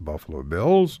against the Buffalo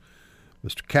Bills.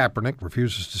 Mr. Kaepernick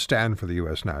refuses to stand for the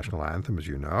U.S. national anthem, as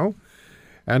you know.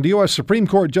 And U.S. Supreme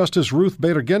Court Justice Ruth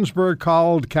Bader Ginsburg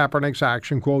called Kaepernick's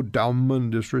action, quote, dumb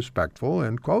and disrespectful,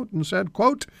 end quote, and said,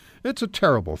 quote, it's a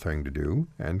terrible thing to do,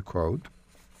 end quote.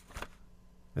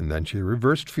 And then she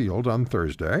reversed field on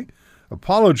Thursday,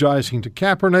 apologizing to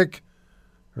Kaepernick,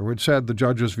 who had said the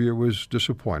judge's view was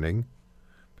disappointing,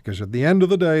 because at the end of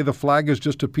the day, the flag is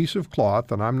just a piece of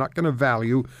cloth, and I'm not going to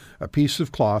value a piece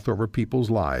of cloth over people's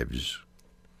lives,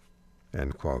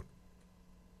 end quote.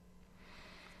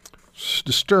 It's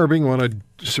disturbing when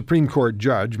a Supreme Court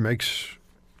judge makes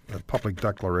a public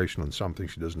declaration on something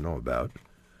she doesn't know about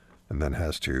and then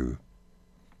has to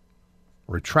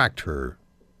retract her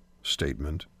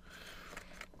statement.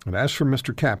 And as for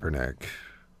Mr. Kaepernick,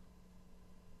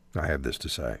 I have this to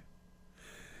say.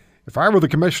 If I were the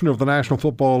commissioner of the National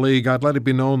Football League, I'd let it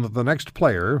be known that the next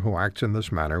player who acts in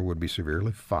this manner would be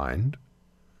severely fined.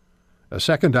 A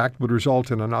second act would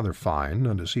result in another fine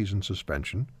and a season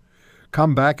suspension.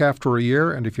 Come back after a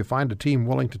year, and if you find a team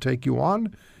willing to take you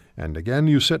on, and again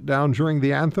you sit down during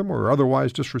the anthem or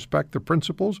otherwise disrespect the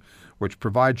principles which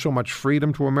provide so much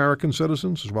freedom to American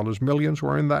citizens as well as millions who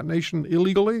are in that nation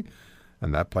illegally,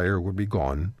 and that player would be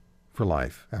gone for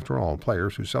life. After all,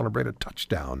 players who celebrate a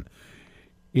touchdown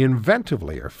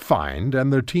inventively are fined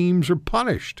and their teams are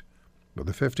punished with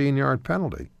a 15-yard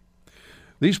penalty.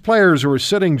 These players who are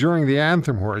sitting during the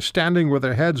anthem, who are standing with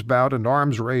their heads bowed and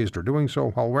arms raised, are doing so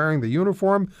while wearing the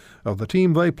uniform of the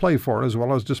team they play for, as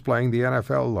well as displaying the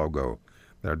NFL logo.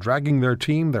 They're dragging their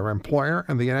team, their employer,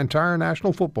 and the entire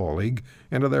National Football League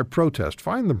into their protest.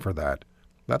 Fine them for that.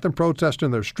 Let them protest in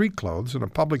their street clothes in a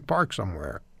public park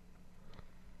somewhere.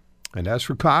 And as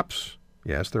for cops,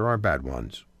 yes, there are bad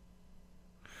ones.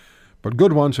 But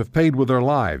good ones have paid with their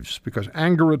lives because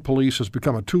anger at police has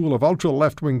become a tool of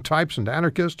ultra-left-wing types and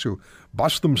anarchists who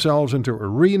bust themselves into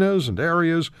arenas and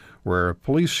areas where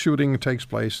police shooting takes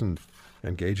place and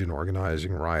engage in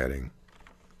organizing rioting.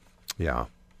 Yeah,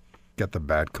 get the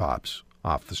bad cops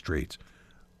off the streets.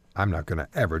 I'm not going to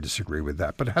ever disagree with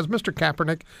that. But has Mr.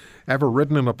 Kaepernick ever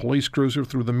ridden in a police cruiser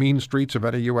through the mean streets of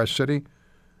any U.S. city?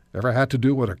 Ever had to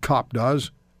do what a cop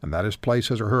does, and that is place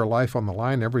his or her life on the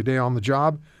line every day on the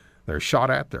job? They're shot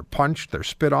at, they're punched, they're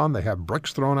spit on, they have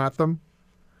bricks thrown at them.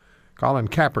 Colin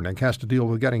Kaepernick has to deal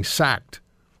with getting sacked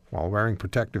while wearing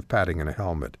protective padding and a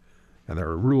helmet, and there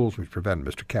are rules which prevent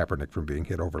Mr. Kaepernick from being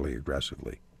hit overly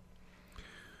aggressively.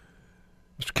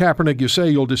 Mr. Kaepernick, you say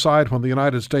you'll decide when the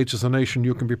United States is a nation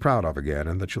you can be proud of again,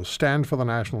 and that you'll stand for the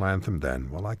national anthem then.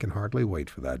 Well, I can hardly wait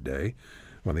for that day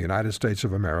when the United States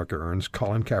of America earns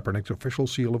Colin Kaepernick's official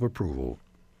seal of approval.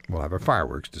 We'll have a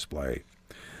fireworks display.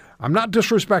 I'm not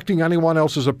disrespecting anyone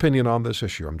else's opinion on this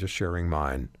issue. I'm just sharing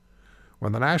mine.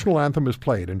 When the national anthem is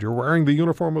played and you're wearing the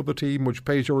uniform of the team which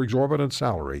pays your exorbitant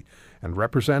salary and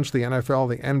represents the NFL,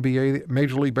 the NBA,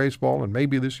 Major League Baseball, and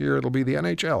maybe this year it'll be the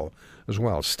NHL as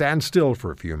well, stand still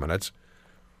for a few minutes.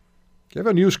 Give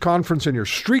a news conference in your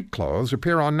street clothes,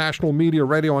 appear on national media,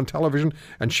 radio, and television,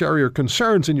 and share your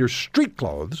concerns in your street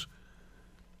clothes,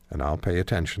 and I'll pay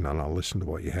attention and I'll listen to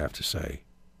what you have to say.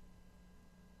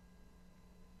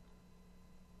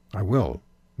 I will,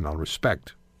 and I'll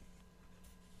respect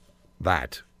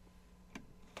that.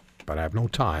 But I have no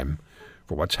time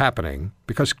for what's happening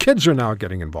because kids are now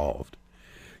getting involved.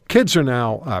 Kids are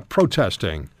now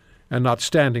protesting and not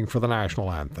standing for the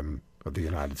national anthem of the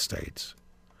United States.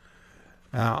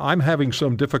 I'm having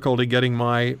some difficulty getting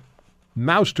my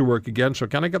mouse to work again, so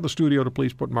can I get the studio to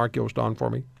please put Mark Yost on for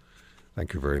me?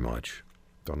 Thank you very much.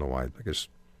 Don't know why. I guess,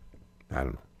 I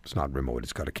don't know. It's not remote.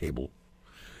 It's got a cable.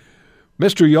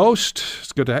 Mr. Yost,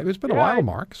 it's good to have you. It's been a while,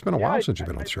 Mark. It's been a while since you've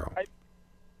been on the show.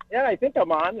 I think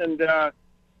I'm on. And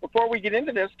before we get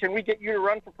into this, can we get you to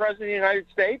run for president of the United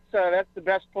States? That's the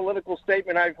best political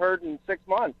statement I've heard in 6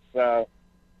 months.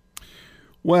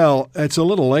 Well, it's a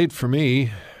little late for me,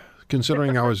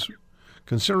 considering I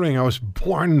was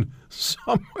born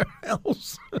somewhere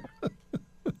else.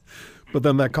 But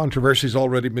then that controversy's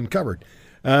already been covered.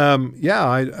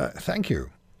 Thank you.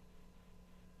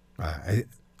 I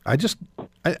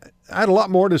had a lot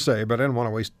more to say, but I didn't want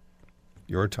to waste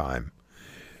your time.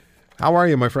 How are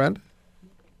you, my friend?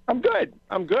 I'm good.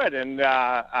 And,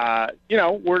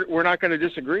 we're not going to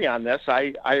disagree on this.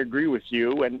 I agree with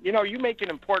you. And, you make an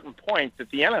important point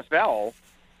that the NFL,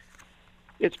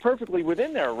 it's perfectly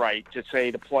within their right to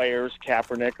say to players,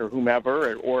 Kaepernick or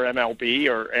whomever, or MLB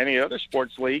or any other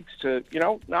sports leagues to,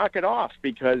 knock it off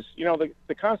because,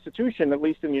 the Constitution, at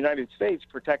least in the United States,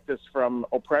 protects us from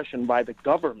oppression by the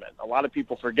government. A lot of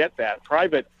people forget that.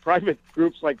 Private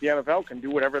groups like the NFL can do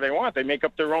whatever they want. They make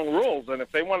up their own rules. And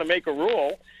if they want to make a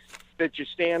rule that you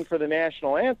stand for the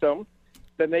national anthem,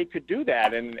 then they could do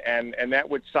that, and that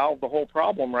would solve the whole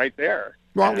problem right there.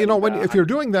 Well, if you're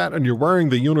doing that and you're wearing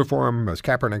the uniform, as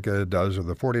Kaepernick does of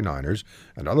the 49ers,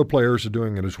 and other players are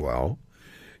doing it as well,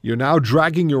 you're now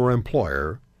dragging your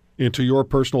employer into your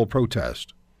personal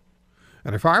protest.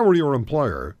 And if I were your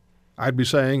employer, I'd be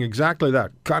saying exactly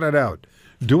that. Cut it out.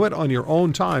 Do it on your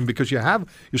own time, because you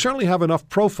certainly have enough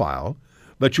profile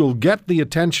that you'll get the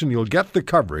attention, you'll get the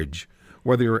coverage,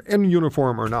 whether you're in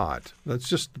uniform or not. That's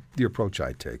just the approach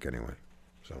I take anyway.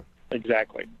 So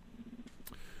exactly.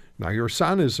 Now, your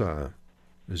son is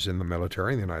in the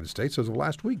military in the United States as of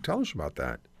last week. Tell us about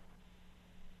that.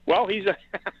 Well, he's a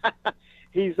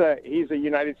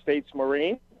United States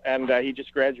Marine, and he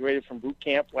just graduated from boot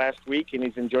camp last week, and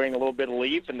he's enjoying a little bit of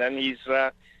leave, and then he's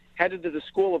headed to the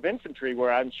School of Infantry,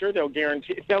 where I'm sure they'll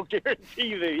guarantee that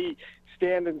he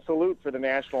stand and salute for the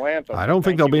national anthem. I don't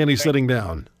think there'll be any sitting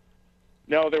down.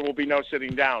 No, there will be no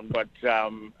sitting down. But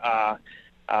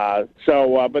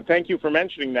but thank you for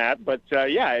mentioning that. But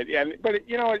there's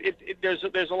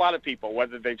a lot of people,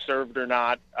 whether they've served or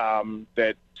not,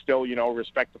 that still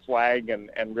respect the flag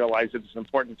and realize that it's an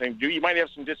important thing to do. You might have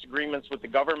some disagreements with the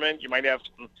government. You might have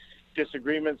some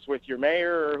disagreements with your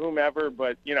mayor or whomever,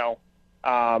 but there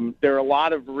are a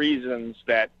lot of reasons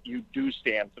that you do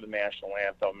stand for the national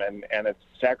anthem, and it's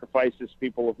sacrifices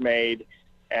people have made.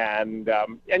 And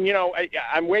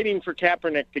I'm waiting for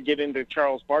Kaepernick to get into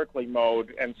Charles Barkley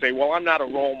mode and say, well, I'm not a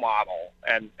role model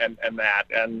and that.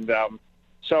 And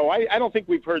so I don't think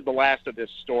we've heard the last of this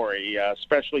story,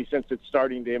 especially since it's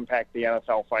starting to impact the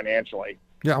NFL financially.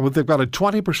 Yeah, well, they've got a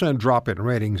 20% drop in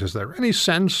ratings. Is there any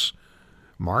sense,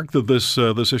 Mark, that this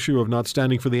issue of not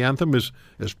standing for the anthem is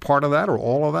part of that or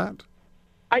all of that?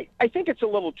 I think it's a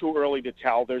little too early to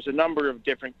tell. There's a number of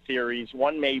different theories.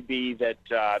 One may be that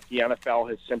the NFL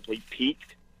has simply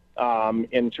peaked.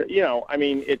 It's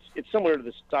similar to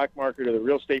the stock market or the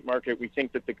real estate market. We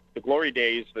think that the glory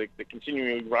days, the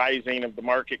continuing rising of the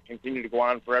market, continue to go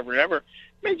on forever and ever. It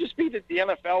may just be that the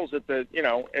NFL's at the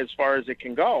as far as it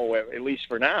can go, at least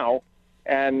for now.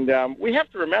 And we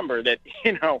have to remember that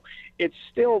it's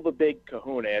still the big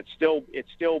kahuna. It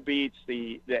still beats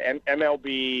the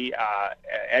MLB,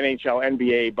 NHL,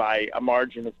 NBA by a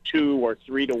margin of 2 or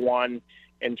 3 to 1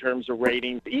 in terms of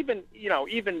ratings.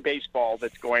 Even baseball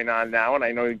that's going on now, and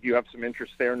I know you have some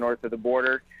interest there north of the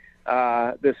border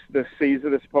this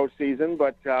postseason.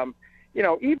 But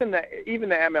even the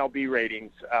MLB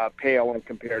ratings pale in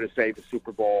compare to, say, the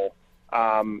Super Bowl.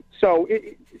 So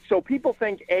people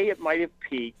think it might have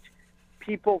peaked.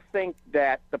 People think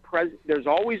that there's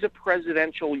always a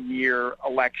presidential year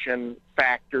election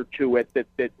factor to it,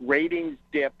 that ratings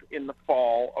dip in the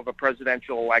fall of a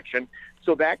presidential election.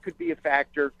 So that could be a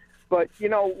factor. But,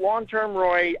 long term,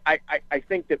 Roy, I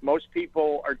think that most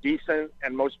people are decent,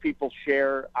 and most people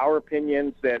share our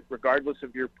opinions that regardless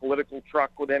of your political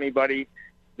truck with anybody,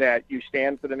 that you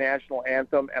stand for the national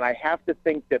anthem. And I have to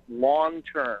think that long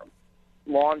term,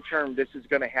 this is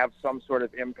going to have some sort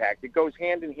of impact. It goes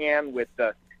hand in hand with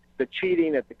the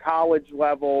cheating at the college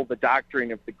level, the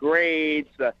doctoring of the grades.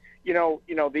 The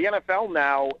NFL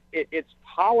now, its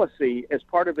policy as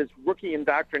part of its rookie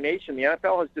indoctrination, the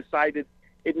NFL has decided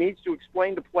it needs to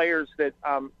explain to players that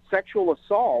sexual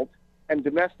assault and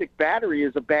domestic battery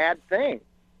is a bad thing.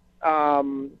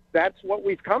 That's what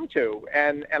we've come to,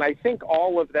 and I think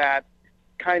all of that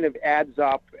kind of adds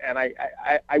up, and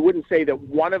I wouldn't say that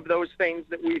one of those things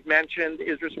that we've mentioned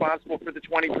is responsible for the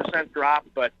 20% drop,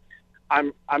 but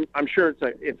I'm sure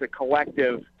it's a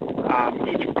collective.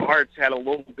 Each part's had a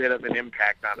little bit of an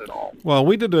impact on it all. Well,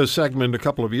 we did a segment a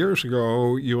couple of years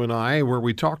ago, you and I, where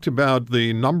we talked about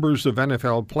the numbers of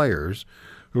NFL players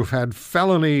who've had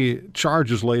felony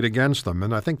charges laid against them,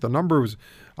 and I think the number was,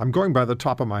 I'm going by the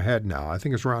top of my head now, I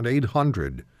think it's around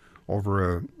 800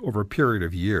 over a period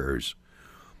of years.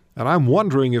 And I'm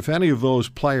wondering if any of those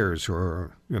players who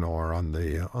are on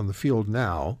the field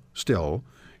now still,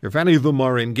 if any of them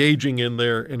are engaging in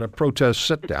a protest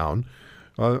sit down.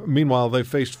 Meanwhile, they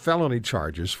faced felony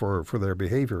charges for their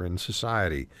behavior in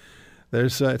society.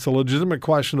 It's a legitimate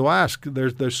question to ask.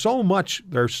 There's so much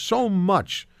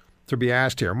to be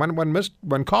asked here.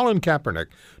 When Colin Kaepernick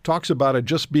talks about it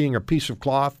just being a piece of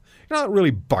cloth, it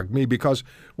really bugged me, because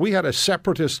we had a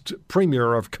separatist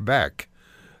premier of Quebec.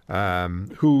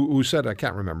 Who said, I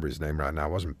can't remember his name right now,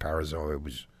 it wasn't Parizeau, it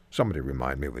was somebody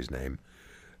remind me of his name.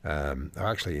 I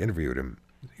actually interviewed him.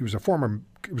 He was a former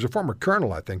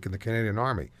colonel, I think, in the Canadian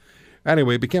Army.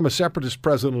 Anyway, he became a separatist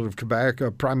president of Quebec,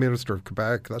 a prime minister of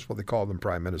Quebec. That's what they call them,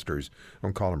 prime ministers. They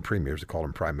don't call them premiers, they call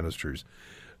them prime ministers.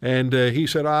 And he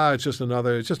said, what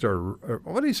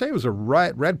did he say? It was a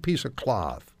red piece of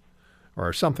cloth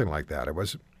or something like that. It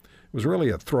was was really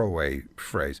a throwaway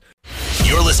phrase.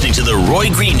 You're listening to The Roy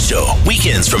Green Show,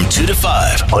 weekends from 2 to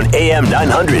 5 on AM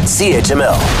 900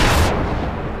 CHML.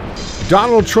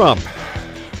 Donald Trump.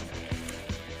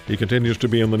 He continues to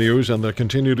be in the news, and there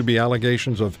continue to be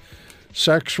allegations of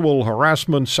sexual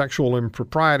harassment, sexual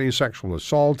impropriety, sexual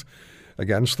assault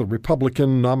against the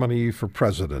Republican nominee for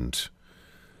president.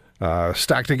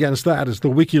 Stacked against that is the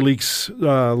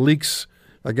WikiLeaks leaks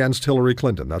against Hillary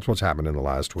Clinton. That's what's happened in the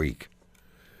last week.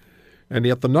 And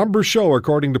yet the numbers show,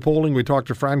 according to polling, we talked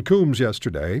to Fran Coombs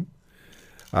yesterday,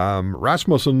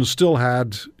 Rasmussen still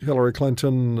had Hillary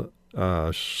Clinton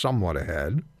somewhat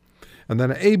ahead. And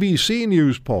then an ABC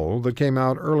News poll that came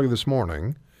out early this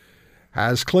morning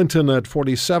has Clinton at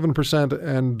 47%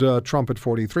 and Trump at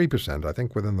 43%, I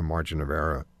think within the margin of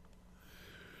error.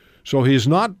 So he's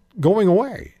not going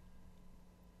away,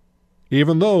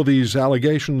 even though these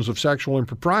allegations of sexual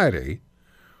impropriety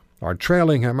are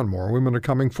trailing him and more women are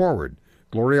coming forward.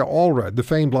 Gloria Allred, the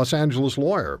famed Los Angeles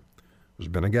lawyer, who's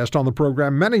been a guest on the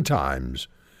program many times,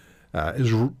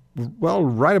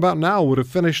 right about now would have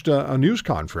finished a news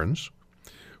conference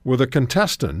with a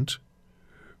contestant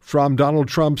from Donald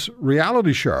Trump's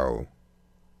reality show,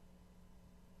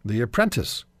 The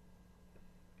Apprentice.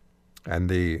 And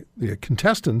the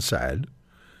contestant said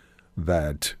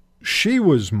that she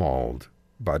was mauled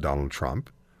by Donald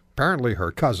Trump. Apparently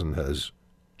her cousin has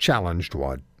challenged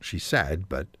what she said,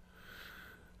 but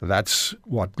that's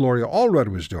what Gloria Allred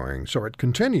was doing, so it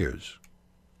continues.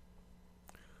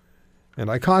 And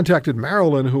I contacted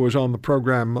Marilyn, who was on the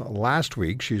program last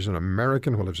week. She's an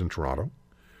American who lives in Toronto.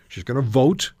 She's going to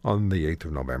vote on the 8th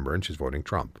of November, and she's voting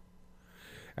Trump.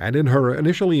 And in her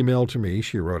initial email to me,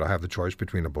 she wrote, I have the choice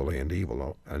between a bully and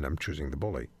evil, and I'm choosing the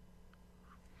bully.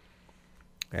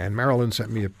 And Marilyn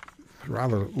sent me a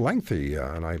rather lengthy,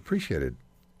 and I appreciate it,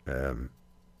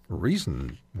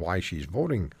 reason why she's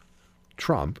voting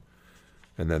Trump.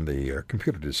 And then the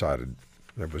computer decided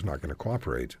that it was not going to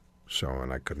cooperate.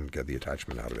 And I couldn't get the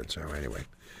attachment out of it. So anyway.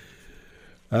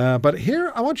 But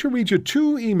here, I want to read you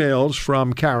two emails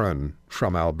from Karen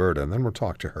from Alberta, and then we'll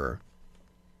talk to her.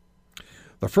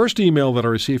 The first email that I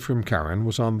received from Karen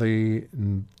was on the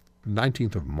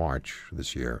 19th of March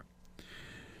this year.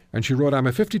 And she wrote, I'm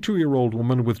a 52-year-old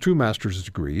woman with 2 master's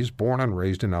degrees, born and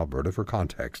raised in Alberta. For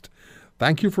context,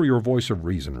 thank you for your voice of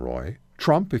reason, Roy.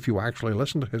 Trump, if you actually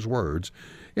listen to his words,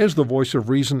 is the voice of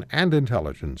reason and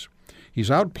intelligence. He's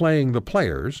outplaying the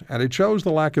players, and it shows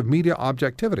the lack of media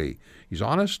objectivity. He's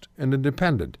honest and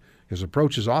independent. His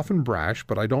approach is often brash,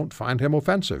 but I don't find him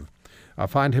offensive. I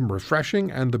find him refreshing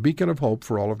and the beacon of hope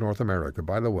for all of North America.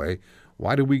 By the way,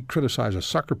 why do we criticize a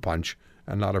sucker punch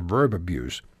and not a verb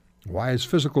abuse? Why is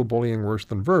physical bullying worse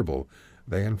than verbal?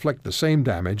 They inflict the same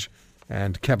damage.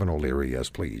 And Kevin O'Leary, yes,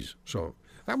 please. So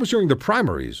that was during the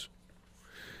primaries.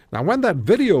 Now, when that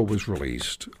video was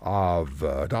released of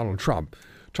Donald Trump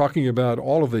talking about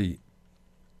all of the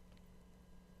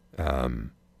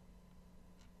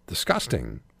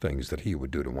disgusting things that he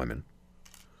would do to women,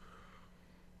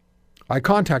 I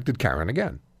contacted Karen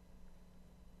again.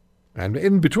 And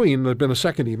in between, there'd been a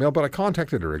second email, but I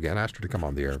contacted her again, asked her to come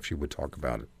on the air if she would talk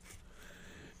about it.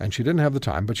 And she didn't have the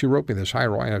time, but she wrote me this. Hi,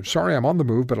 Roy. I'm sorry I'm on the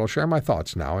move, but I'll share my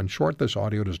thoughts now. In short, this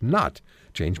audio does not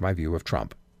change my view of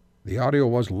Trump. The audio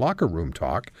was locker room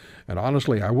talk, and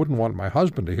honestly, I wouldn't want my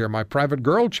husband to hear my private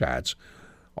girl chats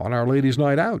on our ladies'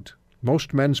 night out.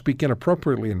 Most men speak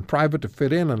inappropriately in private to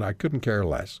fit in, and I couldn't care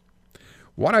less.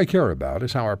 What I care about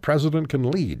is how our president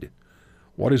can lead.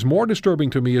 What is more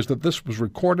disturbing to me is that this was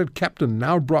recorded, kept, and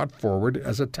now brought forward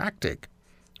as a tactic.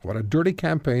 What a dirty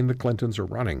campaign the Clintons are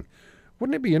running.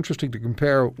 Wouldn't it be interesting to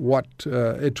compare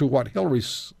it to what Hillary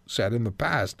said in the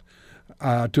past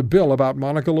to Bill about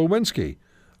Monica Lewinsky?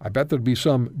 I bet there'd be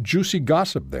some juicy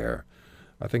gossip there.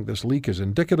 I think this leak is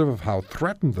indicative of how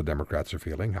threatened the Democrats are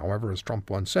feeling. However, as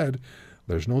Trump once said,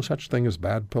 there's no such thing as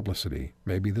bad publicity.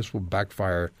 Maybe this will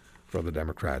backfire for the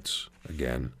Democrats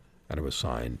again. And it was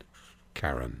signed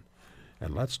Karen.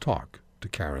 And let's talk to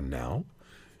Karen now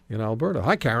in Alberta.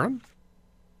 Hi, Karen.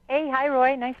 Hey, hi,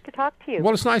 Roy. Nice to talk to you.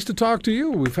 Well, it's nice to talk to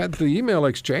you. We've had the email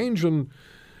exchange, and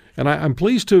I'm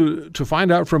pleased to find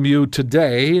out from you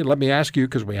today. Let me ask you,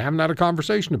 because we haven't had a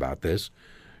conversation about this.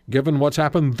 Given what's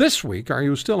happened this week, are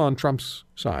you still on Trump's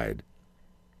side?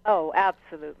 Oh,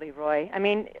 absolutely, Roy. I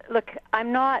mean, look,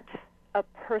 I'm not a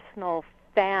personal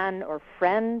fan or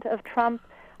friend of Trump.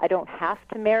 I don't have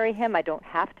to marry him. I don't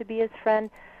have to be his friend.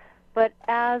 But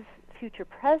as future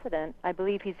president, I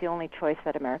believe he's the only choice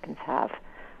that Americans have.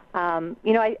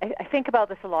 I think about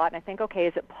this a lot, and I think, okay,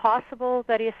 is it possible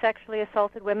that he has sexually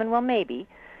assaulted women? Well, maybe.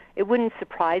 It wouldn't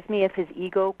surprise me if his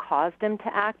ego caused him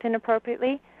to act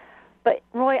inappropriately. But,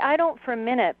 Roy, I don't for a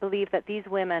minute believe that these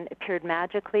women appeared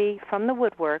magically from the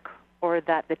woodwork, or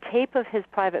that the tape of his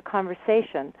private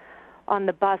conversation on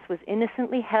the bus was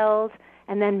innocently held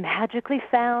and then magically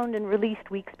found and released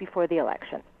weeks before the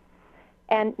election.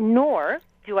 And nor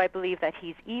do I believe that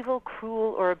he's evil,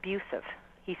 cruel, or abusive.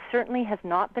 He certainly has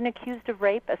not been accused of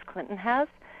rape, as Clinton has.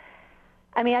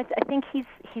 I mean, I think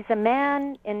he's a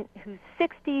man who's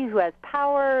 60, who has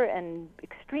power and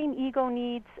extreme ego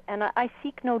needs, and I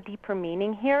seek no deeper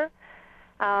meaning here.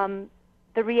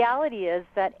 The reality is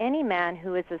that any man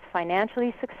who is as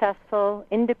financially successful,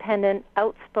 independent,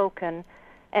 outspoken,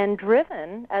 and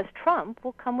driven as Trump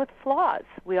will come with flaws.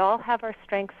 We all have our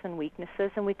strengths and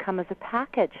weaknesses, and we come as a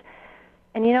package.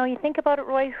 And, you know, you think about it,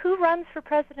 Roy, who runs for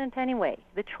president anyway?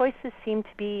 The choices seem to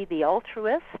be the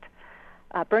altruist,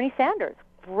 Bernie Sanders,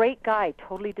 great guy,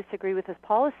 totally disagree with his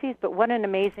policies, but what an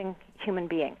amazing human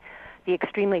being. The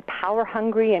extremely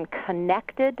power-hungry and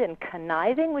connected and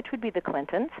conniving, which would be the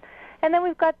Clintons. And then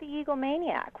we've got the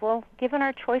egomaniac. Well, given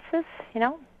our choices, you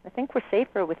know, I think we're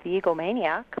safer with the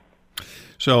egomaniac.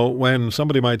 So when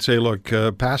somebody might say, look,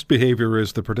 past behavior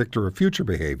is the predictor of future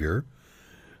behavior,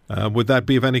 would that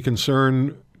be of any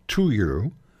concern to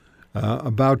you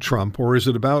about Trump? Or is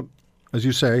it about, as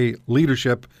you say,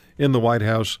 leadership in the White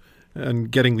House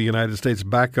and getting the United States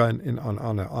back on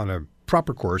a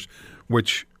proper course,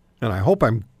 which, and I hope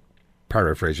I'm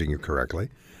paraphrasing you correctly,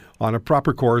 on a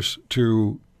proper course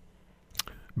to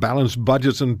balance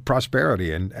budgets and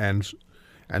prosperity and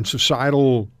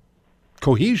societal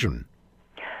cohesion?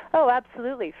 Oh,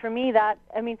 absolutely. For me,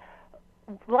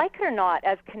 like it or not,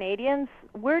 as Canadians,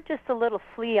 we're just a little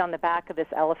flea on the back of this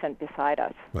elephant beside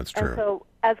us. That's true. And so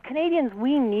as Canadians,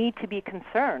 we need to be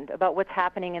concerned about what's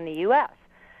happening in the U.S.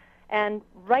 And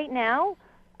right now,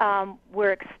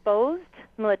 we're exposed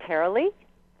militarily.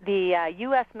 The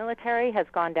U.S. military has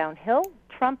gone downhill.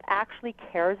 Trump actually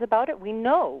cares about it. We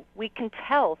know, we can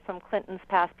tell from Clinton's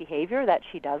past behavior that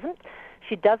she doesn't.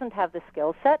 She doesn't have the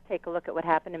skill set. Take a look at what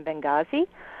happened in Benghazi.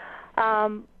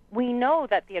 We know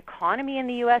that the economy in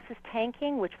the U.S. is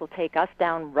tanking, which will take us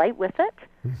down right with it.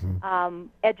 Mm-hmm.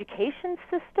 Education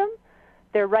system,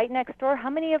 they're right next door. How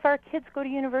many of our kids go to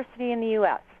university in the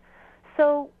U.S.?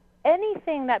 So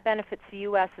anything that benefits the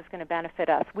U.S. is going to benefit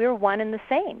us. We're one and the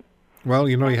same. Well,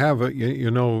 you know,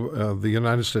 the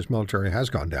United States military has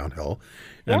gone downhill,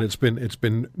 and it's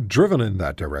been driven in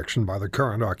that direction by the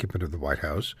current occupant of the White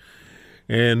House.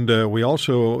 And we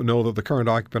also know that the current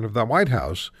occupant of the White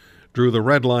House drew the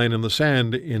red line in the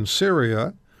sand in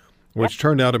Syria, which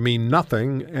turned out to mean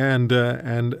nothing, and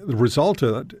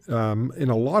resulted in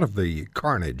a lot of the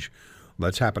carnage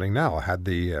that's happening now. Had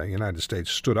the United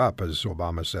States stood up, as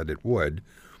Obama said it would,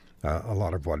 a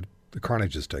lot of what the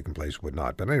carnage has taken place would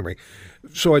not. But anyway,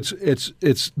 so it's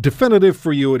definitive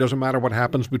for you. It doesn't matter what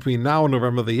happens between now and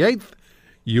November the 8th.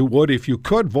 You would, if you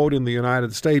could vote in the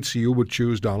United States, you would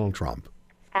choose Donald Trump.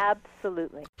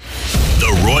 Absolutely.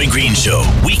 The Roy Green Show,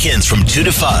 weekends from 2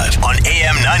 to 5 on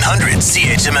AM 900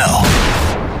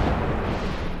 CHML.